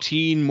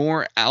 15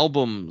 more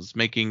albums,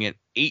 making it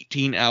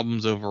 18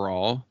 albums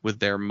overall, with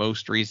their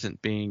most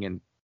recent being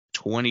in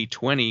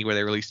 2020, where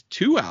they released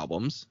 2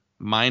 albums,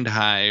 Mind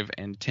Hive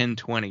and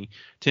 1020.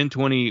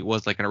 1020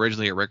 was like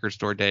originally a Record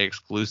Store Day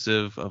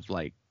exclusive of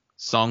like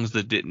songs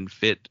that didn't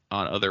fit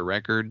on other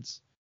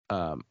records.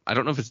 I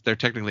don't know if they're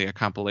technically a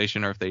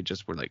compilation or if they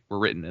just were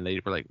written and they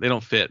were like, they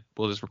don't fit,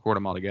 we'll just record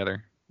them all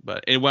together.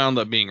 But it wound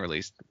up being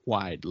released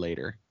wide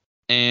later.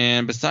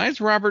 And besides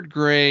Robert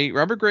Gray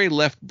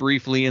left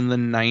briefly in the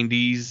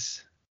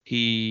 90s.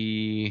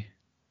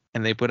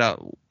 They put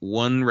out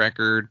one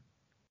record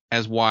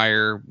as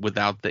Wire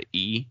without the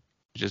E,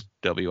 just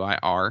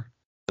WIR,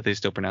 but they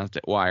still pronounced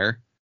it Wire.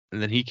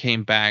 And then he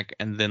came back,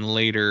 and then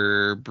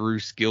later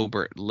Bruce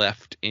Gilbert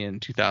left in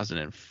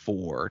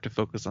 2004 to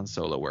focus on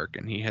solo work,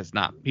 and he has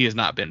not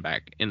been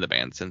back in the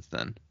band since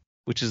then,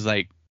 which is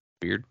like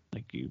weird.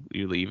 Like you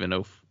leave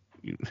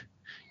you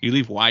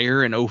leave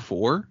Wire in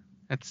 2004.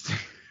 It's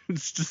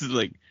just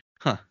like,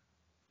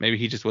 maybe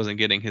he just wasn't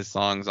getting his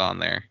songs on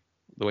there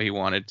the way he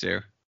wanted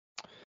to.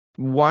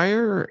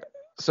 Wire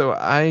So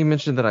I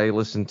mentioned that I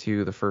listened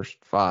to the first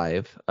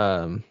 5.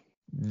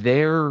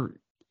 Their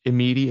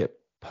immediate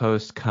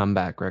post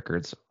comeback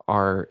records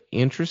are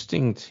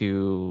interesting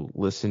to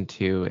listen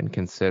to and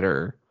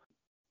consider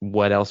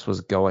what else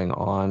was going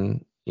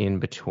on in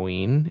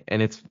between.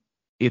 And it's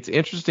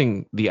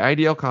interesting. The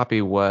Ideal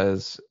Copy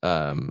was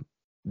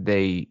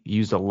they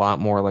used a lot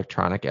more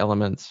electronic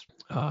elements,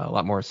 a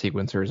lot more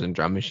sequencers and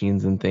drum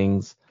machines and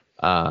things.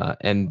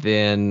 And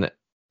then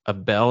A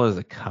Bell is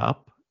a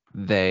Cup,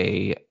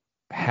 they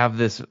have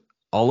this,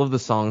 all of the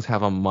songs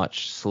have a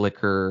much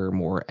slicker,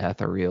 more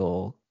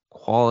ethereal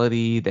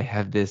quality. They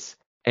have this,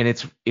 and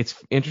it's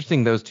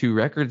interesting, those two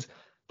records,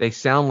 they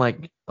sound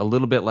like a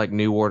little bit like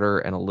New Order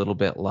and a little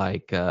bit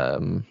like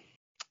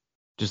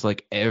just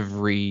like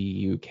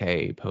every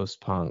UK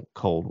post-punk,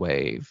 cold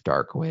wave,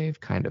 dark wave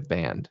kind of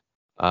band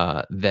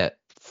that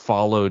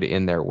followed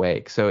in their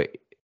wake. So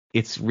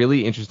it's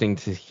really interesting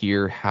to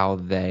hear how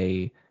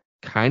they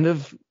kind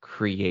of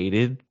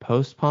created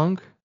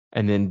post-punk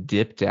and then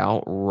dipped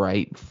out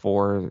right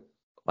for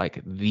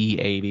like the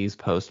 80s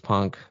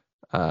post-punk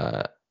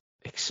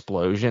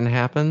explosion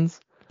happens.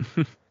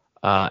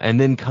 And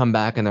then come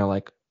back and they're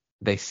like,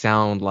 they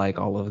sound like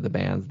all of the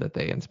bands that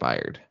they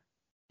inspired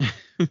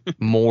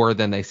more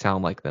than they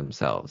sound like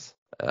themselves.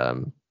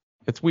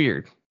 It's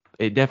weird.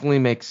 It definitely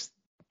makes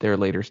their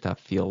later stuff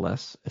feel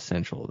less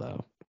essential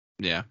though.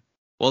 Yeah.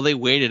 Well, they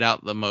waited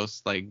out the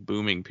most like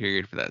booming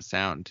period for that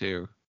sound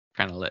too.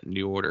 Kind of let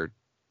New Order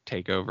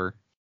take over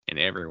and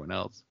everyone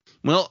else.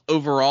 Well,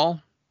 overall,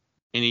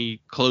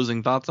 any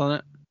closing thoughts on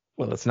it?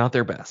 Well, it's not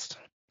their best.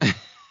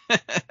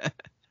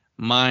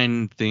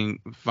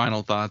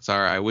 Final thoughts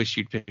are, I wish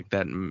you'd pick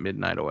that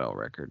Midnight Oil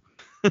record.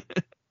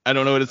 I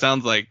don't know what it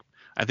sounds like.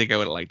 I think I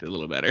would have liked it a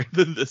little better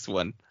than this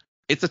one.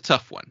 It's a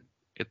tough one.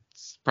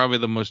 It's probably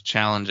the most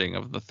challenging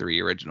of the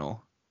 3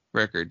 original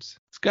records.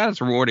 It's got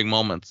its rewarding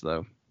moments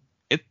though.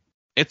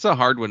 It's a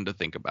hard one to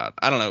think about.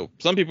 I don't know.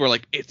 Some people are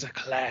like, it's a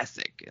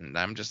classic, and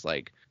I'm just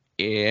like,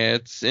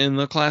 it's in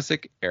the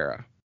classic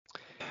era.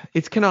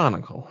 It's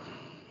canonical.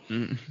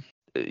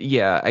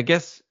 Yeah, I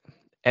guess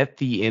at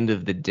the end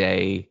of the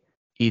day,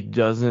 it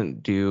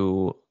doesn't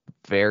do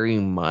very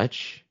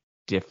much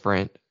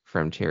different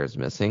from Chairs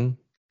Missing.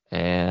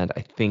 And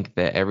I think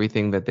that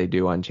everything that they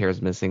do on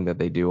Chairs Missing that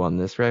they do on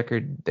this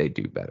record, they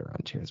do better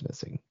on Chairs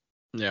Missing.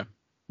 Yeah.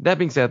 That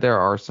being said, there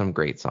are some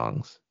great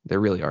songs. There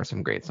really are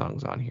some great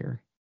songs on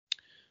here.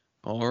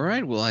 All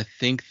right. Well, I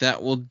think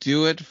that will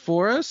do it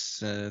for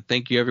us.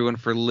 Thank you, everyone,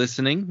 for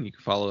listening. You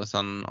can follow us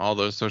on all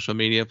those social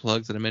media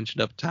plugs that I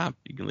mentioned up top.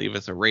 You can leave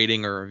us a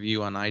rating or a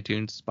review on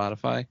iTunes,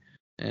 Spotify.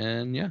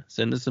 And, yeah,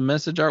 send us a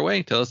message our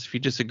way. Tell us if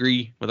you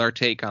disagree with our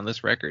take on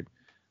this record.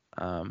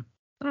 I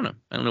don't know.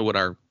 I don't know what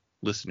our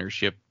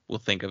listenership will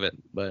think of it,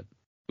 but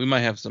we might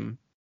have some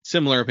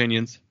similar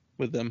opinions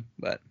with them.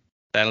 But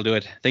that'll do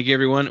it. Thank you,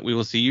 everyone. We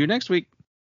will see you next week.